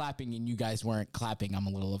just clapping and you guys weren't clapping. I'm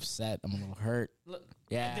a little upset. I'm a little hurt. Look,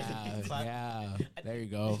 Yeah, Clap. yeah. There you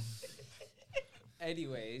go.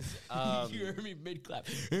 Anyways, You heard me mid clap.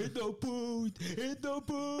 In the booth, in the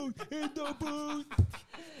booth, in the booth.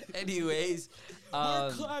 anyways,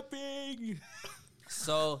 We're clapping.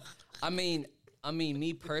 so I mean,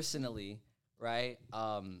 me personally, right?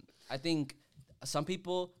 I think some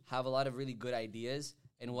people have a lot of really good ideas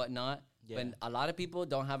and whatnot, but a lot of people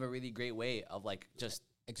don't have a really great way of like just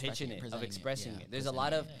Expressing pitching it, it, of presenting it, expressing yeah, it. There's a presenting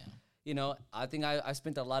lot it, of, yeah. you know, I think I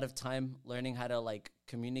spent a lot of time learning how to like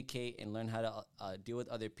communicate and learn how to deal with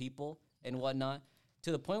other people and whatnot.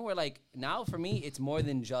 To the point where like now for me, it's more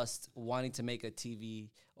than just wanting to make a TV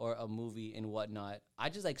or a movie and whatnot. I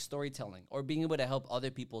just like storytelling or being able to help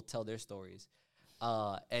other people tell their stories.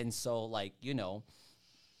 And so like, you know,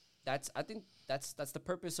 I think that's the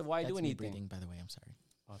purpose of why I do That's me anything. breathing, by the way. I'm sorry.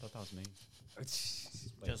 Oh, I thought that was me.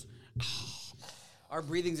 just Our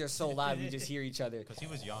breathings are so loud we just hear each other. Because he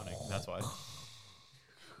was yawning. That's why.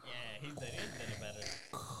 yeah, he's did it better.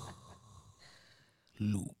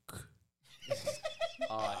 Luke,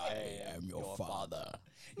 I am your father.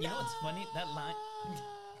 You know what's funny? That line.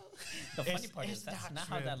 The funny part is that's not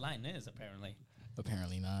how that line is. Apparently,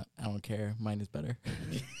 Apparently not. I don't care. Mine is better.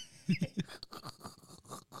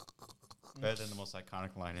 better than the most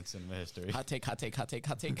iconic line in cinema history. Hot take.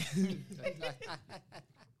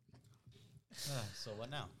 So what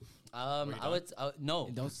now? I would no.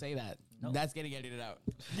 Don't say that. No. That's getting edited out.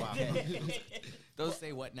 Wow. Don't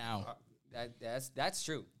say what now. That's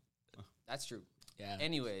true. That's true. Yeah.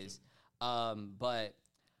 Anyways, but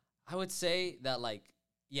I would say that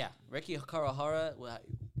Reki Karawahara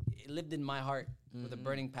it lived in my heart with a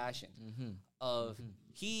burning passion of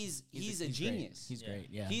he's a genius. He's great.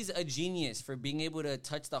 Yeah. He's a genius for being able to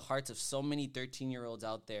touch the hearts of so many 13-year-olds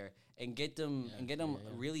out there and get them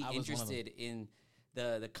really I was one of them. interested in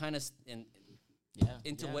the kind of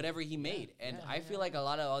into Yeah. whatever he made. And I feel like a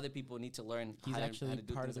lot of other people need to learn He's how to actually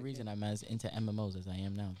do part of things the like reason that. I'm as into MMOs as I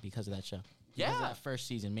am now because of that show. Because of Yeah. that first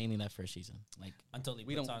season, mainly that first season. Like, Until he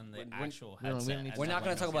We puts don't- on the we- actual we don't headset. need and to We're then not going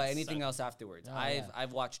when to talk it about gets anything sucked. else afterwards. Oh,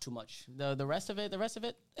 I've watched too much. the rest of it,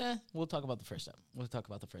 we'll talk about the first step. We'll talk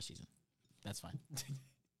about the first season. That's fine.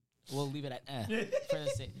 We'll leave it at for the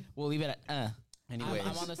sake. We'll leave it at Anyways.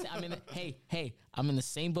 I'm on the I'm in the, hey, I'm in the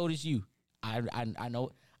same boat as you. I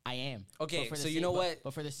know I am. Okay, But for the so you sake- know but- what?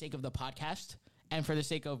 But for the sake of the podcast and for the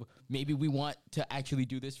sake of maybe we want to actually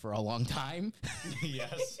do this for a long time,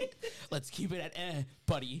 Yes. let's keep it at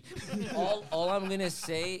buddy. all I'm gonna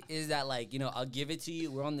say is that I'll give it to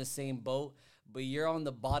you. We're on the same boat, but you're on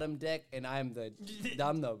the bottom deck and I'm the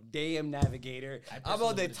damn navigator. I'm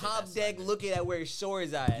on the personally would take top that deck side. looking at where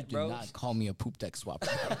shores at, You bro. did not call me a poop deck swapper.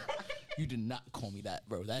 Bro. You did not call me that,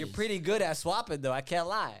 bro. That You're is- pretty good at swapping though. I can't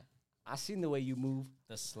lie. I seen the way you move.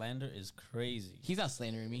 The slander is crazy. He's not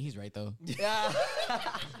slandering me. He's right though. Yeah.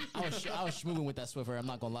 I was schmooving with that Swiffer. I'm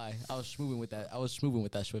not gonna lie. I was schmooving with that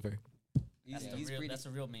Swiffer. That's the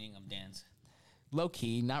real meaning of dance. Low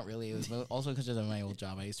key, not really. It was also because of my old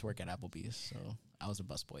job. I used to work at Applebee's, so I was a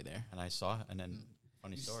busboy there. And I saw, and then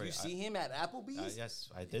funny story. You see him at Applebee's? Yes,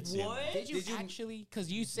 I did see him. Did you Did you- actually?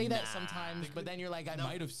 Because you say that sometimes, but then you're like, I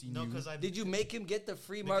might have seen No, you. because I Did you make him get the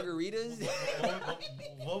free margaritas?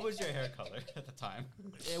 what was your hair color at the time?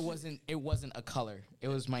 It wasn't a color. It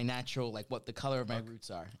was my natural, like what the color of my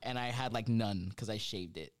roots are, and I had like none because I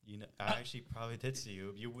shaved it. You know, I actually probably did see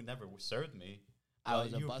you. You would never served me. I Well,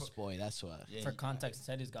 was a you- busboy. That's what. Yeah, For context,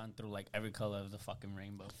 Teddy's gone through like every color of the fucking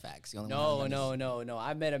rainbow. Facts. The only one who No.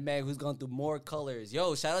 I met a man who's gone through more colors.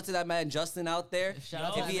 Yo, shout out to that man Justin out there. Shout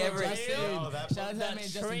out If to he that ever- man, Justin. Yo, that- Shout out to that man,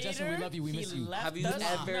 Justin. Justin, we love you. We miss you. Have you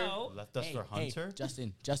ever- left us for Hunter.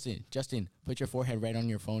 Justin, put your forehead right on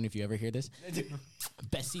your phone if you ever hear this.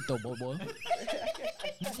 Besito, boy.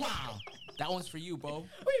 Wow. That one's for you, bro.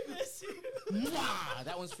 We miss you. Wow.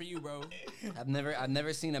 That one's for you, bro. I've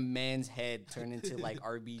never seen a man's head turn into like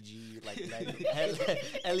RBG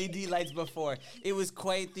LED lights before. It was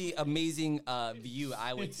quite the amazing view,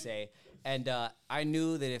 I would say. And I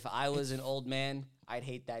knew that if I was an old man, I'd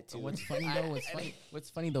hate that too. What's funny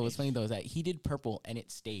though is that he did purple and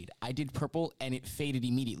it stayed. I did purple and it faded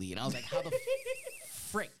immediately. And I was like, how the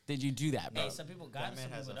frick did you do that, bro? Hey, some people got That it, man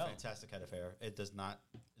some has a people don't. fantastic head of hair. It does not.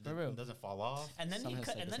 For real. It doesn't fall off. And then Some he has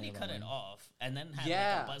cut, like and the then he same cut it line. off, and then had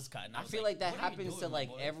Yeah, like a buzz cut. And I was feel like that what are you happens to doing, like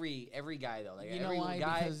boy? every guy though. Like You know every why?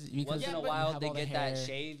 guy, Because once in Yeah, a but while have they all the get that hair.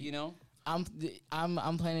 shave, you know.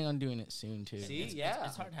 I'm planning on doing it soon too. See? It's, Yeah.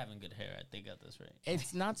 it's hard having good hair. I think got this right.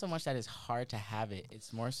 It's not so much that it's hard to have it.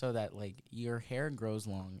 It's more so that like your hair grows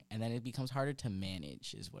long and then it becomes harder to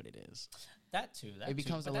manage is what it is. That too. That It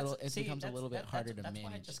becomes too. a But little- that's- it becomes a that's- little bit harder to that's why I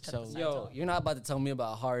manage. just cut So- the sides Yo, off. you're not about to tell me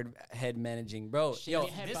about hard head managing, bro. Yo,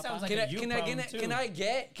 head, This papa. sounds like can a I you can I problem, get too.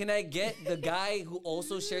 can I get the guy who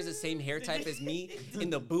also shares the same hair type as me in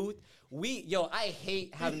the booth? I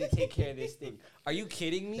hate having to take care of this thing. Are you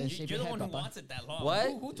kidding Then me? shave You're your the head, one who papa. wants it that long. What?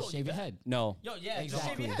 Who Just told shave you your that? head. No. Yo, yeah, Exactly. just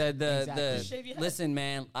shave your The- head. The Shave your head. listen,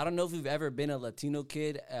 man. I don't know if you've ever been a Latino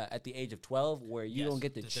kid at the age of 12, where you Yes. don't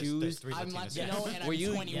get to There's choose, three I'm Latinos Latino here. and Were I'm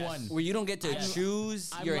you- 21. where you don't get to choose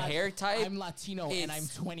I'm your Lat- hair type. I'm Latino and I'm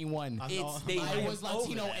It's- 21. It's they. I was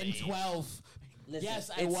Latino over and that. 12. Listen, Yes,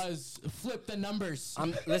 I it's- was. Flip the numbers.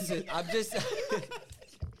 I'm just.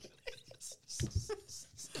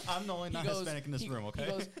 I'm the only He not goes- Hispanic in this he- room.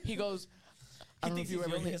 Okay. He goes. I don't know if thinks you he's ever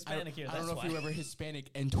the only hit, Hispanic here, I don't that's know if you why. ever Hispanic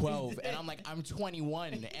and 12, and I'm like, I'm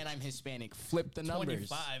 21 and I'm Hispanic. Flip the numbers.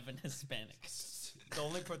 25 and Hispanic. The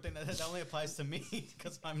only thing that only applies to me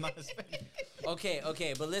because I'm not Hispanic.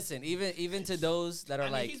 Okay, but listen, even to those that are I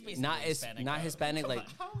mean, he's like basically not Hispanic, not though. Hispanic, like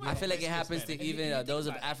How am I feel like it basically happens to Hispanic? even You think those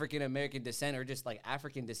of about it. African American descent or just like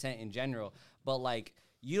African descent in general. But like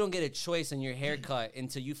you don't get a choice on your haircut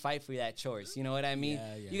until you fight for that choice. You know what I mean?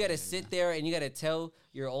 Yeah, You got to sit there and you got to tell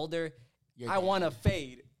your older, Your I dad. want a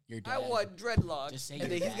fade. Your I dad. want dreadlocks. Just say and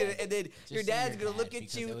your then he's dad. gonna, and then Just your say dad's your gonna look dad, at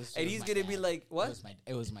because you it was and he's my gonna be dad. like, what?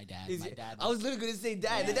 It was my dad. Is My it- dad. I was literally gonna say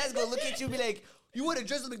dad. The dad's gonna look at you and be like, you want to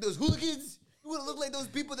dress like those hooligans? You want to look like those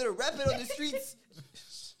people that are rapping on the streets.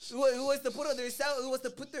 Who wants to put on their sound? Who wants to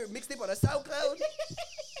put their mixtape on a SoundCloud?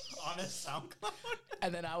 On a SoundCloud.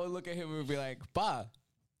 And then I would look at him and be like, "Pa,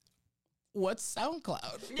 what's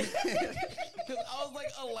SoundCloud?" Because I was like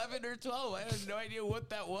 11 or 12. I had no idea what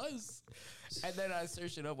that was. And then I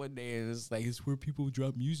searched it up one day, and it's like, it's where people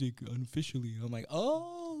drop music unofficially. I'm like,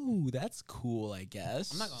 oh, that's cool, I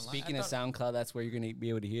guess. I'm not gonna lie. Speaking of SoundCloud, that's where you're going to be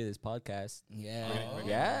able to hear this podcast. Yeah.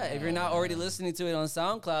 Yeah, if you're not already listening to it on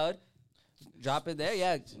SoundCloud, drop it there.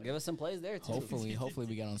 Yeah, give us some plays there too. Hopefully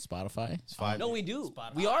we get on Spotify. It's fine. No, we do.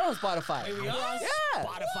 Spotify. We are on Spotify. we are? Yeah.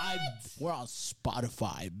 Spotify. We're on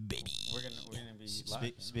Spotify, baby. We're gonna be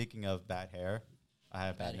live. Speaking of bad hair, I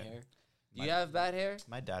have bad hair. Do you have bad hair?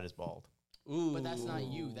 My dad is bald. Ooh. But that's not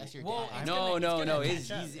you. That's your Whoa, dad. No. It's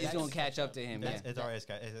He's gonna catch up to him. Yeah. It's already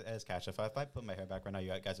as catch. If I put my hair back right now,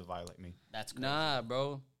 you guys will violate me. That's crazy. Nah,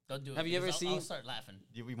 bro. Don't do it. Have you ever because I'll seen- start laughing.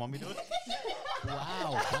 You want me to do it?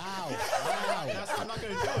 Wow. I'm not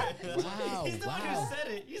gonna do it. Wow. He's the one who said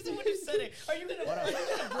it. He's the one who said it. Are you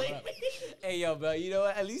gonna blame me? Hey, yo, bro. You know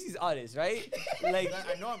what? At least he's honest, right? Like.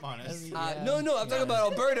 I know I'm honest. Yeah. No, I'm talking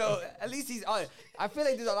about Alberto. At least he's honest. I feel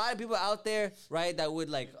like there's a lot of people out there, right, that would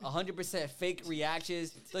like 100% fake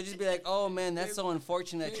reactions. They'll just be like, "Oh man, that's so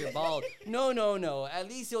unfortunate that you're bald." No. At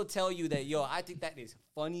least he'll tell you that, yo, I think that is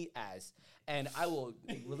funny as, and I will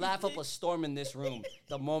laugh up a storm in this room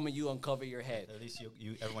the moment you uncover your head. At least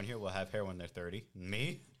everyone here will have hair when they're 30.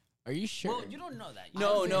 Me? Are you sure? Well, you don't know that.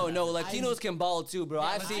 No. Latinos can bald too, bro.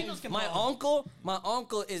 I've seen Latinos can my bald.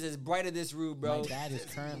 uncle is as bright as this room, bro. My dad is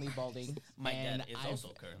currently balding. My and dad is also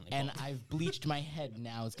currently And bald. I've bleached my head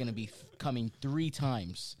now. It's going to be coming 3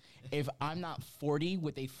 times. If I'm not 40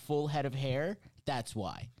 with a full head of hair, that's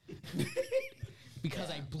why.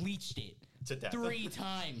 Because I bleached it To death. 3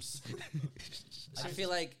 times. I feel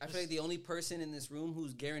like the only person in this room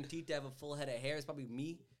who's guaranteed to have a full head of hair is probably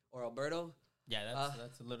me or Alberto. Yeah,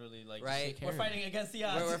 that's literally like right. We're fighting against the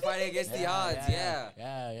odds. We're fighting against the odds. Yeah.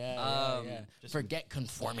 Yeah. Forget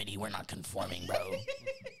conformity. We're not conforming, bro.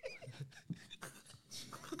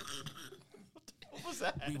 What was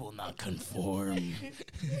that? We will not conform.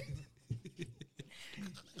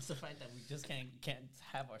 It's the fact that we just can't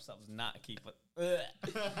have ourselves not keep it.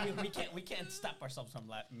 we can't stop ourselves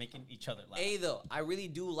from making each other laugh. Hey, though, I really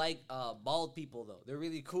do like bald people, though. They're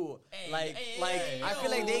really cool. Hey, I feel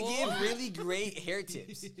like they give really great hair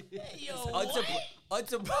tips. Yo,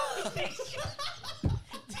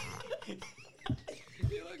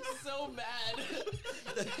 You look so bad.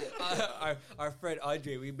 Our friend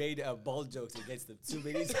Andre, we made bald jokes against them too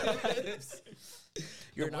many times.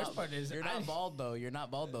 You're The worst not, part is you're not bald though. You're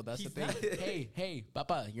not bald though. That's the He's thing. Hey,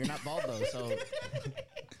 Papa, you're not bald though. So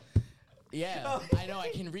yeah, I know. I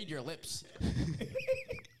can read your lips.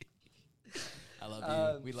 I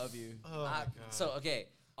love you. We love you. Oh, my God. So, okay,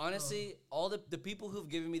 honestly, all the people who've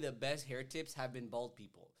given me the best hair tips have been bald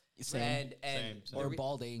people. Same. And Same. Or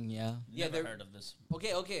balding. Yeah. Yeah, Never they're heard of this.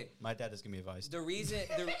 okay. My dad is giving me advice. The reason,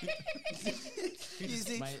 you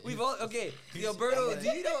see, My- we've all Alberto.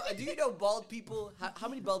 Do you know bald people? How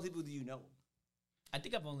many bald people do you know? I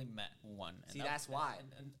think I've only met one. See, that's why.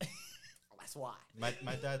 That's why.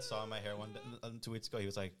 My dad saw my hair 2 weeks ago. He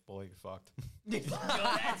was like, "Boy, you're fucked." Yo,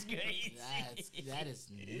 that's crazy. That is.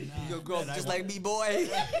 You'll grow up And I just want- like me, boy.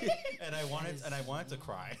 and I wanted to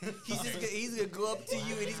cry. He's gonna go up to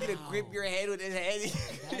you and he's gonna grip your head with his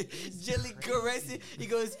hand, gently caress it. He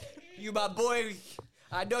goes, "You my boy.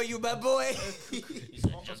 I know you my boy."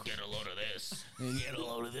 Just get a load of this. Get a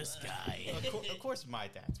load of this guy. Of course, my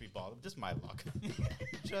dad's be bald. Just my luck.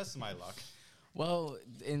 Just my luck. Well,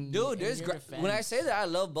 Dude, there's when I say that I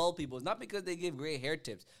love bald people, it's not because they give great hair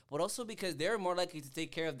tips, but also because they're more likely to take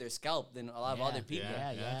care of their scalp than a lot of other people.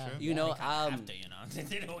 Yeah, true. You know, After, you know,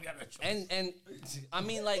 they don't got a choice. and I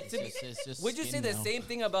mean, like, It's just would you say skin the now. same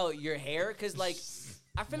thing about your hair? Because like,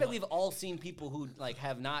 I feel like we've all seen people who like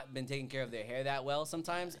have not been taking care of their hair that well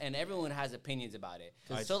sometimes, and everyone has opinions about it.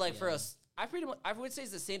 So like for us, I would say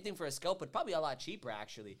it's the same thing for a scalp, but probably a lot cheaper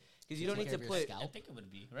actually, because you don't Take need to care of your put I scalp? think it would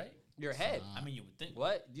be, right? your head. I mean, you would think.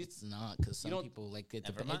 What? It's not because some don't- people like it.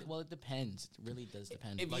 Never mind. Well, it depends. It really does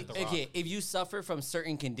depend. If Like you, The Rock. okay, if you suffer from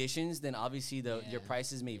certain conditions, then obviously your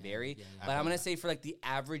prices may vary. But I'm gonna say for like the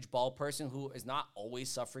average bald person who is not always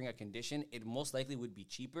suffering a condition, it most likely would be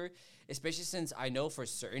cheaper. Especially since I know for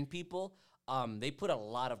certain people, they put a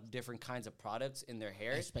lot of different kinds of products in their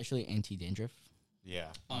hair. especially anti-dandruff. Yeah.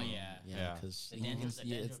 Oh yeah. Yeah. because The dandruff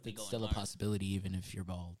be it's going still a hard. possibility even if you're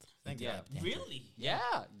bald. Thank Yeah. God. Really? Yeah.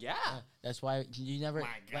 That's why you never My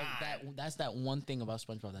like that. That's that one thing about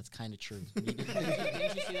SpongeBob that's kind of true.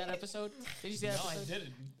 Didn't you see that episode? Did you see that No, I episode?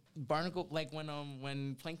 didn't. Barnacle, like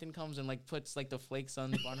when Plankton comes and like puts like the flakes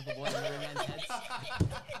on Barnacle Boy and Riverman's heads.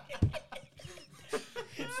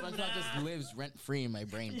 SpongeBob just lives rent free in my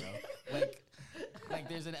brain, bro. Like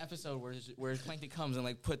there's an episode where Plankton comes and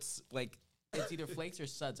like puts like it's either flakes or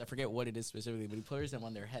suds. I forget what it is specifically, but he puts them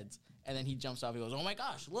on their heads and then he jumps off. He goes, "Oh my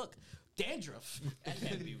gosh, look, dandruff!" And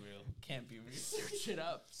Can't be real. Can't be real. Search it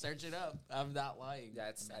up. Search it up. I'm not lying.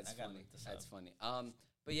 That's I gotta funny. look this That's up. funny.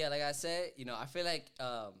 But yeah, like I said, I feel like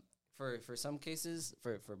for some cases,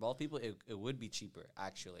 for bald people, it would be cheaper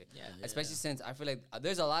actually. Yeah. Especially since I feel like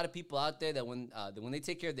there's a lot of people out there that when they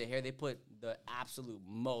take care of their hair, they put the absolute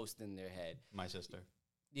most in their head. My sister.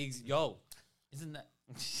 Yo, Isn't that?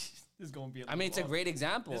 This is gonna be. I mean, it's a great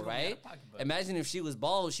example, This is gonna be out right? of pocket, but- Imagine if she was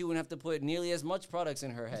bald, she wouldn't have to put nearly as much products in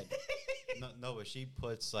her head. No, but she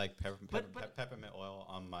puts like But- peppermint oil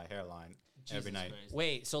on my hairline every night. Christ.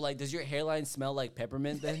 Wait, so like, does your hairline smell like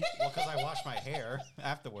peppermint then? Well, because I wash my hair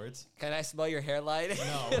afterwards. Can I smell your hairline?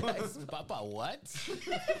 No. Papa, what?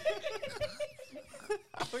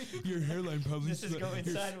 Your hairline probably This is going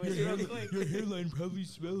sideways your, real hairline, quick. your hairline probably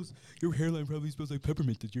smells. Your hairline probably smells like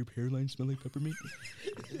peppermint. Does your hairline smell like peppermint?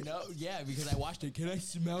 No, yeah, because I washed it. Can I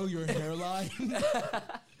smell your hairline?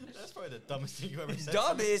 That's probably the dumbest thing you ever said.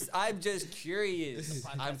 Dumbest. I'm just curious.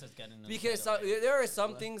 I'm, Podcast is getting into because that already. there are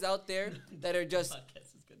some things out there that are just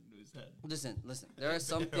Podcast is getting into his head. listen. There are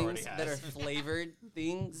some It already things that are has. flavored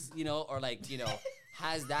things, or like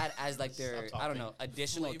has that as like their Stop I don't know talking.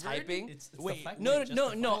 additional Flavored? typing. It's the Wait, fact No, that no,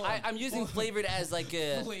 just no. the- I'm using flavored as like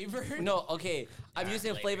a Flavored? No, okay. I'm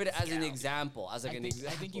using flavored as an scout. example. As like I an think,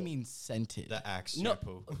 example. I think you mean scented. The Axe No.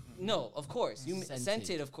 shampoo. No, of course. Scented.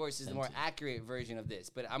 Scented, of course, is the more Scented. accurate version of this.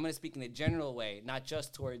 But I'm going to speak in a general way, not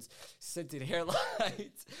just towards scented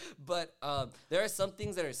hairlines. But there are some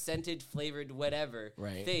things that are scented, flavored, whatever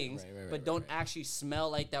Right, things, right, but don't actually smell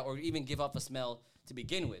like that or even give off a smell to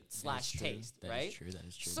begin with, slash true. taste, That is right? true, that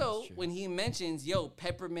is true, So that is true. when he mentions,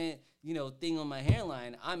 peppermint, thing on my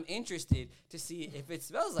hairline, I'm interested to see if it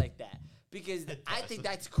smells like that. Because I think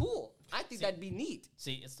that's cool. I think that'd be neat.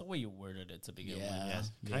 See, it's the way you worded it to begin with. Yeah.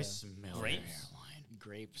 Yes. Can I Yeah. smell Grapes? your hairline?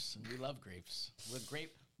 Grapes. We love grapes. With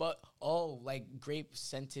grape, but like grape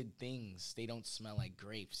scented things, they don't smell like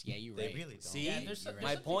grapes. Yeah, you're They right. really don't. See, Yeah, there's some-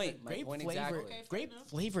 my there's point. My Grape point flavored, exactly. grape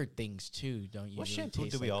flavored things too. Don't you? What shampoo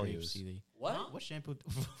taste do we like all grapes use? either. What? What shampoo?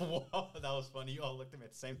 Whoa, that was funny. You all looked at me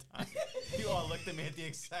at the same time. You all looked at me at the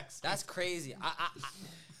exact same That's crazy.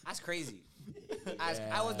 That's crazy.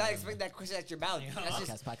 I was not expecting that question at your mouth. That's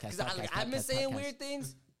just Podcast, because podcast, I've been podcast, saying podcast. weird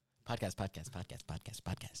things.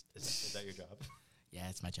 Podcast. Is that your job? Yeah,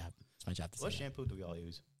 it's my job. It's my job to What say that. shampoo do we all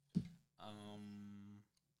use?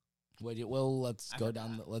 Well, let's I go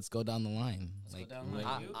forgot. let's go down the line. Let's go down the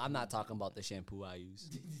line. I'm not talking about the shampoo I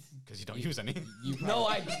use. Because you don't use any. You No,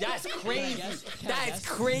 that's crazy. guess? Can I That's guess?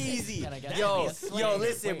 crazy. Can I guess? Yo, Yes. yo,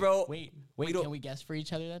 listen, bro. Wait. We don't- Can we guess for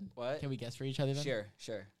each other then? What? Can we guess for each other then?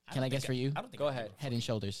 Sure. Can I guess for you? I don't think Go I ahead. do. Head and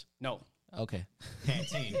Shoulders. No. Okay.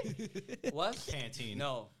 Pantene. What? Pantene.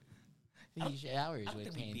 No. He showers I don't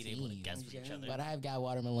with think we'd be able to Pantene. guess for each other. But I've got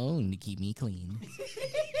Water Malone to keep me clean.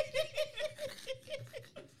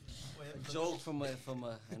 Joke from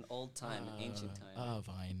an old time, ancient time. Oh,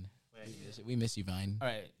 Vine. We miss you, Vine. All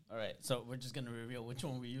right. So we're just gonna reveal which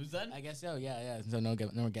one we use then. I guess so. Yeah. So no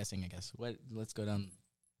more guessing. I guess. Let's go down.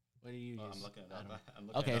 What do you use? I'm looking it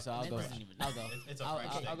up. Okay, so I'll It go. doesn't even- I'll go. It's a I'll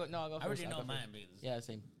French go. thing. No, I'll go first. I already I'll know go mine. first. Because Yeah,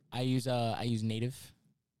 same. I use Native.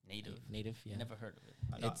 native. Yeah. Never heard of it.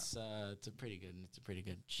 It's a pretty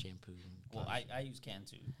good shampoo. Well, I use can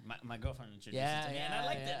too. My girlfriend introduced Yeah, it to me, and yeah, I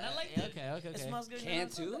liked it. And I yeah. liked Yeah, it. okay. It smells good. Can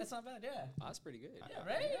That's too? not- That's not bad. Yeah. Oh, that's pretty good. Yeah.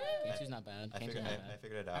 Right. Yeah. Cantu's not bad. I Cantu's figured, not I bad.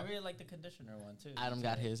 figured it I out. really like the conditioner one too. Adam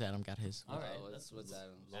got his. All right. What's that?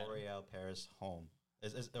 L'Oreal Paris Home.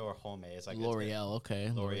 Or Home. It's like L'Oreal. Okay.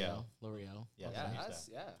 L'Oreal. L'Oreal. Yeah, Yeah, I use that's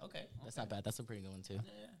that. Okay. That's not bad. That's a pretty good one too.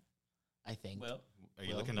 Yeah. I think. Well, Are you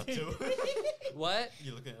Well. looking up too? What?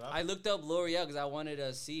 You looking it up? I looked up L'Oreal because I wanted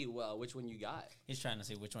to see which one you got. he's trying to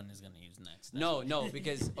see which one he's gonna use next. No,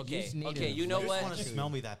 because okay, Use Native. okay. You You know just what? want to smell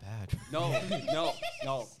me that bad. No.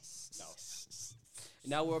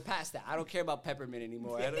 Now we're past that. I don't care about peppermint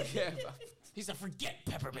anymore. I don't care. He said, "Forget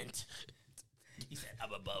peppermint. He said,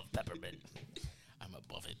 "I'm above peppermint." I'm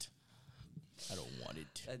above it. I don't want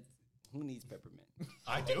it. Who needs peppermint?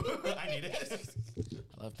 I do. I need it.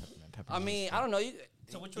 I love peppermint. I Peppermint. mean, I don't know. You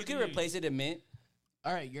which you one can do you replace it in mint.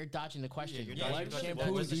 All right, you're dodging the question. you're What dodging the question.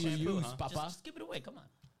 shampoo What's do the you shampoo, use, huh? Papa? Just give it away. Come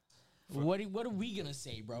on. What are we gonna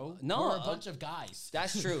say, bro? No, We're a bunch of guys.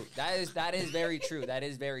 That's true. That is very true. That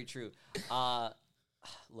is very true.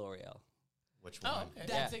 L'Oreal. Which one? Oh, okay.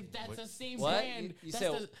 That's Yeah. that's the same What? brand. You That's,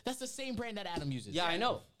 said- that's the same brand that Adam uses. Yeah, I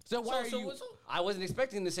know. So why are you? I wasn't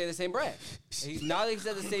expecting him to say the same brand. Now that he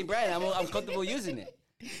said the same brand, I'm comfortable using it.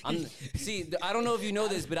 I don't know if you know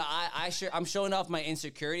this, but I'm showing off my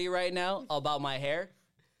insecurity right now about my hair.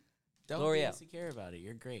 Don't L'Oreal. be insecure about it.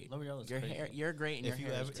 You're great. L'Oreal is your crazy. hair. You're great, and If your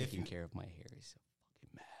you hair ever- is if Taking you- care of my hair is a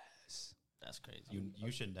fucking mess. That's crazy.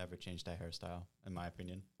 You should never change that hairstyle, in my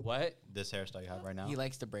opinion. What? This hairstyle you have right now. He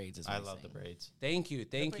likes the braids. Is what I he's love the saying. braids. Thank you.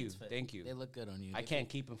 braids fit. They look good on you. I They can't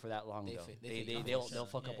keep them for that long they though. fit- they fit- They'll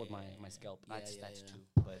fuck up with my scalp. Yeah, That's yeah, that's yeah.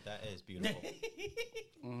 true. But that is beautiful.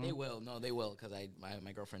 Mhm. They will. No, they will. Because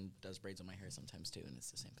my girlfriend does braids on my hair sometimes too, and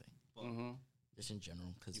it's the same thing. Mhm. Just in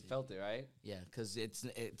general, because You felt it, right? yeah, because it's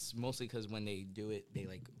mostly because when they do it, they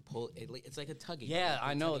like pull it. It's like a tugging. Yeah, Like, I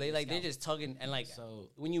they're know. tugging They your like they're scalp. just tugging and like So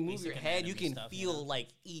when you move your Basic head, you anatomy can stuff, feel yeah. like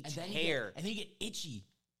each and then hair. and then you get itchy,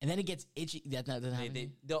 and then it gets itchy. That doesn't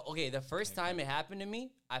happen. Okay, the first time it happened to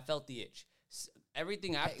me, I felt the itch.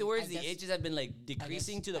 Everything afterwards, the guess- itches have been like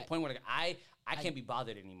decreasing to the point where like, I can't be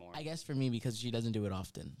bothered anymore. I guess for me because she doesn't do it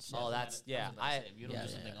often. So. Oh, that's yeah. If you don't Yeah, do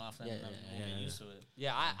yeah, something yeah. often, Yeah, then yeah, you yeah, get yeah. used to it.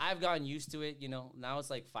 Yeah, I've gotten used to it. You know, now it's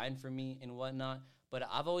like fine for me and whatnot. But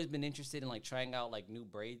I've always been interested in like trying out like new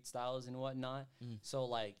braid styles and whatnot. So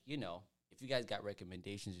like if you guys got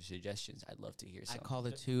recommendations or suggestions, I'd love to hear I some. call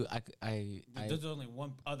it too. There's only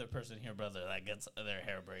one other person here, brother, that gets their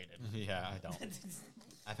hair braided. Yeah, I don't.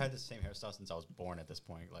 I've had the same hairstyle since I was born at this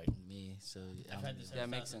point. Like, me. So I've had this That hairstyle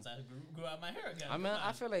makes since sense. I grew out my hair again. I mean,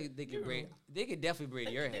 I feel like they could braid. They could definitely braid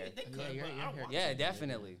your hair. They could, Yeah, your but I don't hair- want Yeah, to.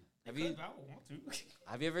 definitely. They Have could, you but I don't want to.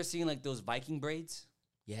 have you ever seen like those Viking braids?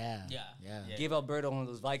 yeah, Yeah. yeah. Yeah. Give Alberto one of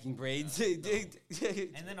those Viking braids. And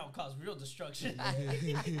then I'll cause real destruction.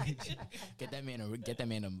 Get that man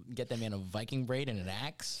a Viking braid and an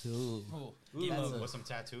axe. Ooh. Ooh, That's with some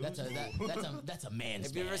tattoos. That's a man's.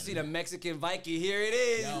 Have you ever man. seen a Mexican Viking? Here it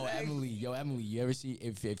is. Yo, Emily, you ever see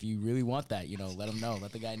if you really want that, let him know.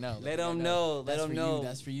 Let the guy know. Let the guy him know. Let That's him for know. You,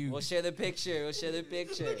 that's for you. We'll share the picture. We'll share the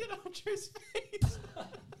picture. Look at Andre's face.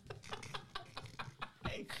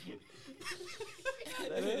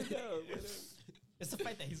 Let him know. it's the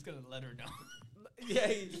fact that he's gonna let her know. Yeah,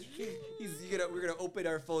 we're gonna open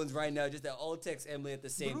our phones right now just to all text Emily at the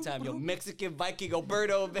same time. Yo, Mexican Viking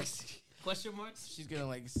Alberto. Question marks? She's gonna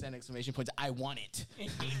like send exclamation points. I want it.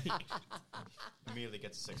 Immediately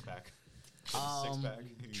gets a six pack.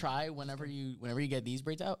 Try whenever you get these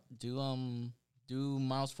braids out. Do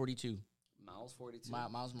Miles 42. Miles 42.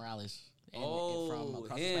 Miles Morales. And Oh, from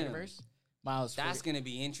Across the him. Spider-Verse. Miles. That's 40 gonna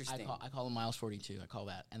be interesting. I call them Miles 42. I call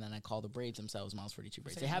that, and then I call the braids themselves Miles 42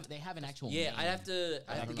 braids. They have an actual. Yeah, name. I'd have to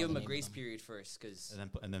I don't know give him the a name grace of them. period first, because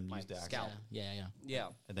And then my use the accent. scalp. Yeah. yeah.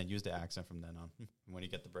 And then use the accent from then on. When you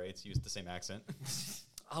get the braids, use the same accent.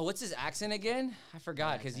 Oh, what's his accent again? I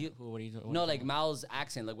forgot because you. What are you? No, like Miles'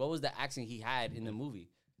 accent. Like, what was the accent he had in the movie?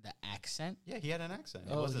 the accent. Yeah, he had an accent.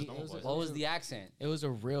 It Oh, was his he- normal it was voice. What was the accent? It was a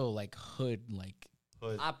real like hood like.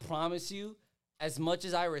 Hood. I promise you, as much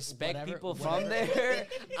as I respect Whatever- people from there,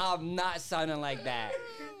 I'm not sounding like that.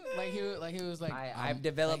 Like he was like I've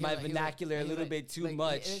developed my he was vernacular a he was little bit too like,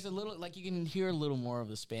 much. There's a little like you can hear a little more of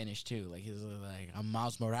the Spanish too. Like he's like I'm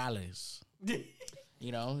Miles Morales.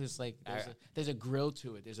 You know, it's like there's a grill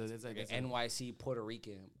to it. There's a NYC Puerto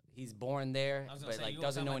Rican. He's born there, I was gonna but say, like you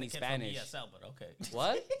doesn't sound know like any the kid from Spanish. ESL, but okay.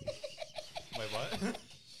 What? Wait, what?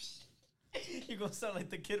 You're gonna sound like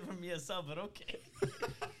the kid from ESL, but okay.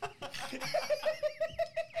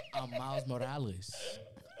 I'm Miles Morales.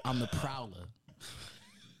 I'm the Prowler.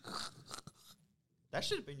 That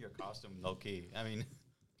should have been your costume, low key. I mean,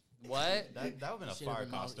 What? that would have been a Should've fire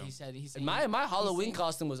been Miles- costume. He said My Halloween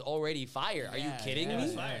costume was already fire. Are you Yeah, kidding yeah, me? it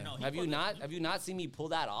was fire. No, he Have you pulled it. not? Have you not seen me pull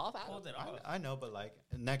that off? Pulled it off. I know, but like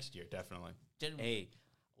next year, definitely. Hey,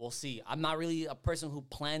 we'll see. I'm not really a person who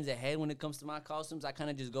plans ahead when it comes to my costumes. I kind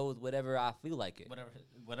of just go with whatever I feel like it.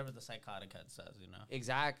 Whatever the psychotic head says, you know.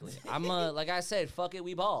 Exactly. I'm like I said, fuck it,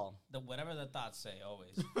 we ball. Whatever the thoughts say,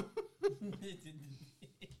 always.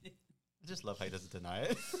 I just love how he doesn't deny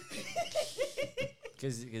it.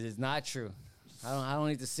 Because it's not true. I don't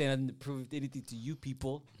need to say nothing to prove anything to you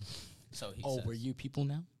people. So he Oh, says. we're you people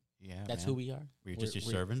now? Yeah, That's man. who we are? We're just your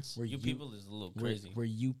servants. We're You people is a little crazy. We're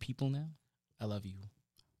you people now? I love you.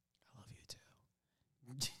 I love you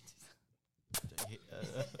too. He-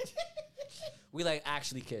 We like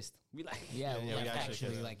actually kissed. We like Yeah, Yeah, we we actually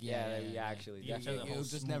actually like we actually. Yeah, definitely. the whole You'll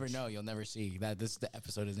just never know. You'll never see that. The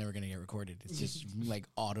episode is never gonna get recorded. It's just like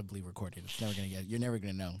audibly recorded. It's never gonna get. You're never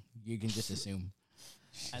gonna know. You can just assume.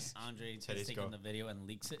 As Andre is Teddy's taking go. the video and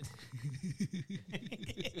leaks it.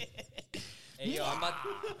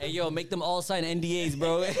 Hey yo, make them all sign NDAs,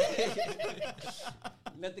 bro.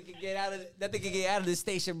 Nothing can get out of this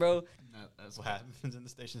station, bro. was What happens in the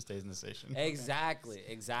station stays in the station. Exactly.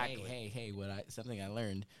 Hey! Something I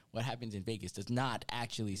learned. What happens in Vegas does not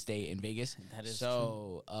actually stay in Vegas. That is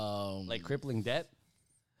so. Like crippling debt.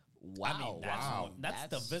 Wow! I mean, that's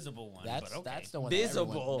the visible one. That's but okay. that's the one.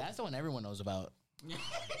 Visible. That's the one everyone knows about.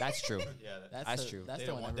 That's true. Yeah, That's true. That's they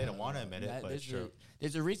the don't one. want, they don't everyone want to knows. admit it, but it's true.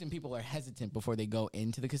 There's a reason people are hesitant before they go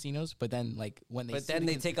into the casinos, but then like when they But see then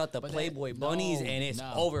they cas- take out the but then- Playboy bunnies and it's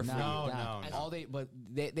over for you. No. All they what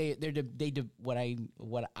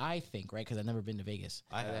I think, right? Because I've never been to Vegas.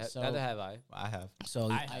 I have. So- Neither have I. I have.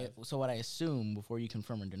 So I so what I assume before you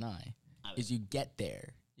confirm or deny is you get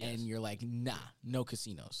there and you're like, nah, no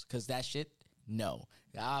casinos, because that shit, no.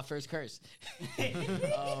 First curse.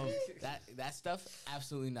 That stuff,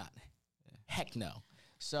 absolutely not. Heck no.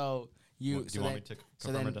 So you. Do you want me to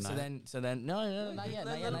confirm or deny? So then, no, not yet.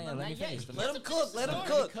 Let me finish. Let him cook. Let him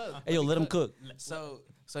cook. Hey, yo, let him cook.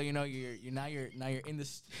 So you know you're in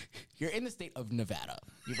this you're in the state of Nevada.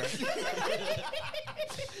 You right?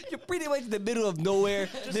 You're pretty much in the middle of nowhere.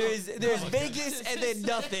 There's Vegas and then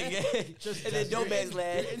nothing. And then no man's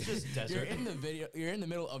land. It's just desert. You're in the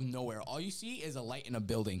middle of nowhere. All you see is a light in a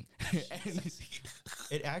building.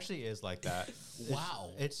 It actually is like that.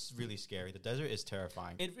 Wow. It's really scary. The desert is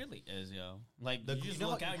terrifying. It really is, yo. Like The- you just you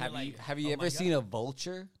know look what- out. And Have you're you like, have you oh ever my seen God. a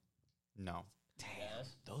vulture? No.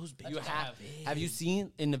 Yes. Those That's You what I have. Have you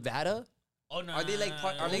seen in Nevada? Oh no. Are they like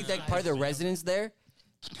part, no, are they no, like no, part of the no. residents there?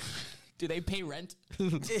 Do they pay rent?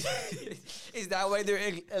 Is that why their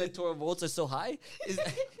electoral votes are so high? Is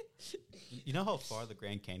You know how far the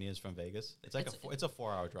Grand Canyon is from Vegas? It's like it's a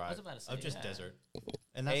 4-hour drive about to say, of just yeah. desert.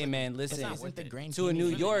 And that's hey like, man, listen. It's not worth the Grand To a Canyon.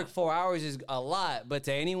 New York, 4 hours is a lot, but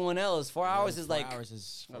to anyone else, 4 hours is 4 like hours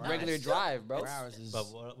is a regular drive, bro. 4 hours is But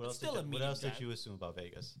what else? still a What medium else did drive. you assume about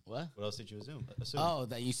Vegas? what? What else did you assume? Oh,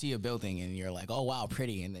 that you see a building and you're like, oh wow,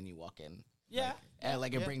 pretty, and then you walk in. Yeah. And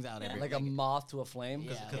like it brings out every Like a moth to a flame.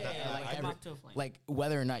 Yeah, that- like, I'm up to a flame. like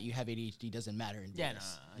whether or not you have ADHD doesn't matter in Yeah,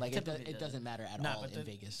 Vegas. no. Like Typically it doesn't matter at Nah, all but in the-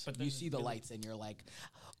 Vegas. but You then see the really- lights and you're like,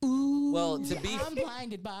 ooh, Well, to be I'm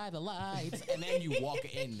blinded by the lights, and then you walk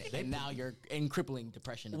in, and now you're in crippling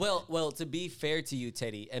depression. Well, to be fair to you,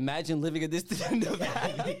 Teddy, imagine living in this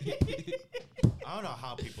Nevada. I don't know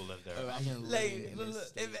how people live there. Imagine Like, living in this look,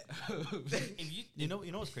 state. If you, You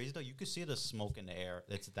know what's crazy though? You could see the smoke in the air.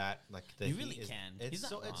 It's that like the You heat really is- can. It's He's not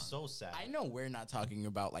so wrong. it's so sad. I know we're not talking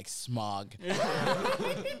about like smog. I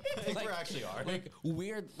think we actually are.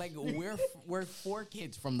 We're 4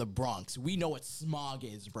 kids from the Bronx. We know what smog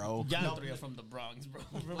is, bro. y'all three are from the Bronx, bro.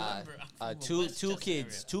 Remember, I'm from the two Westchester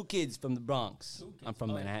kids, area. 2 kids from the Bronx. Two kids. I'm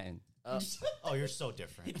from Oh. Manhattan. Oh, you're so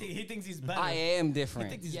different. He thinks he's better. I am He different.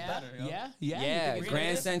 thinks he's Yeah, better. Yo. yeah. Yeah, You think Grand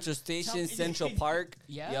it's- Central Station, Tell- Central Park.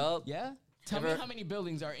 Yeah, Yup. yeah. Tell me Ever- how many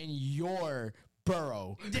buildings are in your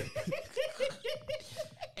borough,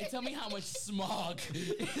 and tell me how much smog.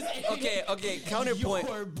 Is Okay. Counterpoint.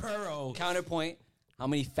 Your borough. Counterpoint. How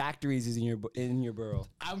many factories is in your borough?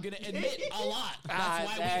 I'm gonna admit a lot. That's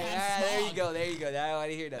why we there, have there smog. you go. There you go. I want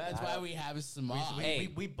to hear that. That's why we have smog. Hey.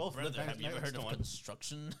 we both live Brother, have you ever next heard to of one.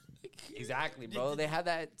 construction? Exactly, bro. They have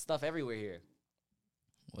that stuff everywhere here.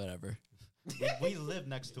 Whatever. We live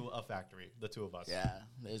next to a factory, the two of us. Yeah,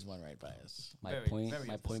 there's one right by us. My Very, point. very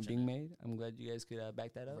My point being made. I'm glad you guys could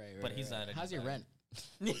back that up. Right, But he's not a How's your designer.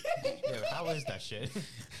 rent? Yeah, how is that shit?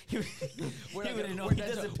 We're He wouldn't know. we're He done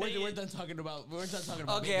doesn't ta- pay we're it. done talking about. We're done talking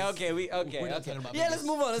about. Okay, Vegas. okay, We're not okay. talking about Yeah, let's Vegas.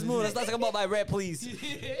 move on. Let's move on. Let's not talk about my rent, please.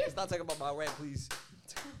 Let's not talk about my rent, please.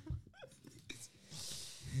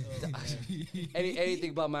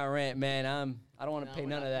 Anything about my rent, man. I don't want to pay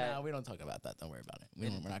none of that. No, we don't talk about that. Don't worry about it.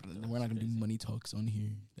 We're not gonna do money talks on here.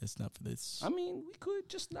 That's not for this. I mean, we could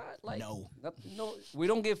just not like No. no. We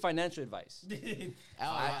don't give financial advice.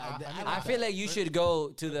 I I feel like you should go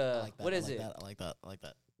to the like that. what is I like it? that. I like that. I like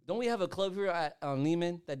that. Don't we have a club here on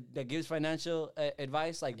Lehman that gives financial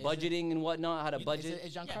advice, like Is budgeting and whatnot, how to Is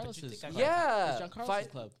budget? John Yeah, but you Carlos's? think I- Yeah, It's John Carlos's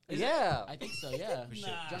Fi- club. Yeah. I think so. Yeah. We should.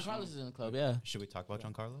 Nah. John Carlos is in the club. Yeah. Should we talk about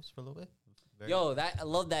John Carlos for a little bit? Yo, I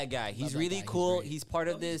love that guy. He's that really guy. He's cool. great. He's part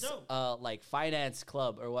of Oh, he's this dope. like finance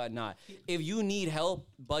club or whatnot. If you need help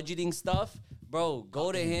budgeting stuff, bro,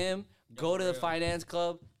 go to him. Go to the finance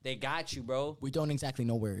club. They got you, bro. We don't exactly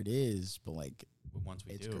know where it is, but like Once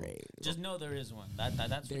we it's do, great. Just know there is one. That's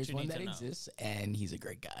what There's you one need that to know. exists, and he's a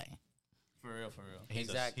great guy. For real, for real. he's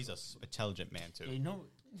Exactly. he's a intelligent man too. You know,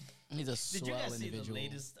 He's a did you swell guys see the individual.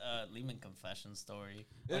 latest Lehman confession story?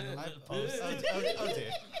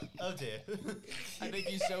 Oh dear. I think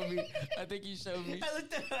you showed me. I think you showed me. I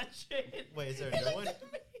looked at that shit. Wait, is there a new one?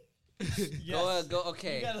 Go.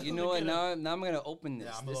 Okay. gotta You know look what? it Now I'm gonna open this.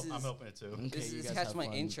 Yeah, I'm this gonna open it too. Okay, This you is guys catch have my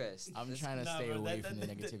fun. interest. I'm This- trying to Nah, stay bro, away that- from the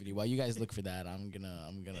that- negativity. While you guys look for that, I'm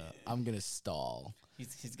gonna stall.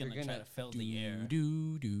 He's gonna You're try gonna to fill the air.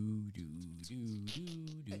 Do do do do do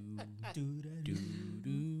do do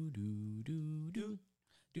do do do.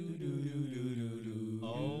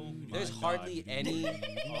 Oh, There's my hardly God. any.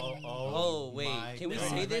 Oh, Oh wait, my can we God.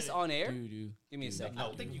 say this on air? Do Give me a second. I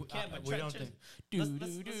don't think you can, but we don't think.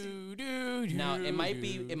 Now it might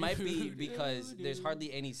be because there's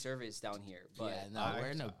hardly any service down here. But Yeah, no, I we're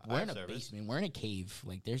in have a service. basement. We're in a cave.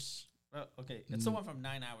 Like there's Okay, it's the one from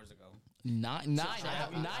 9 hours ago. nine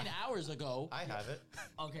I- hours ago. I have it.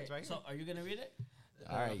 Okay, It's right so are you gonna read it?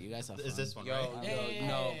 All right, you guys have fun. Is this one yo, right?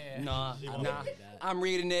 nah, You won't nah. read that. I'm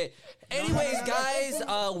reading it. Anyways, guys,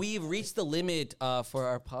 we've reached the limit for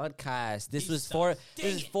our podcast. This was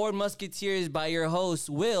for Musketeers by your host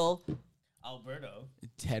Will, Alberto.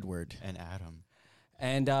 Tedward. And Adam.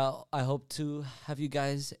 and I hope to have you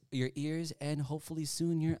guys, your ears, and hopefully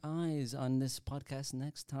soon your eyes on this podcast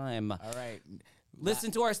next time. All right.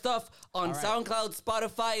 Listen to our stuff on All right. SoundCloud,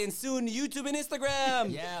 Spotify, and soon YouTube and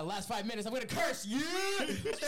Instagram. Yeah, last 5 minutes. I'm gonna curse you.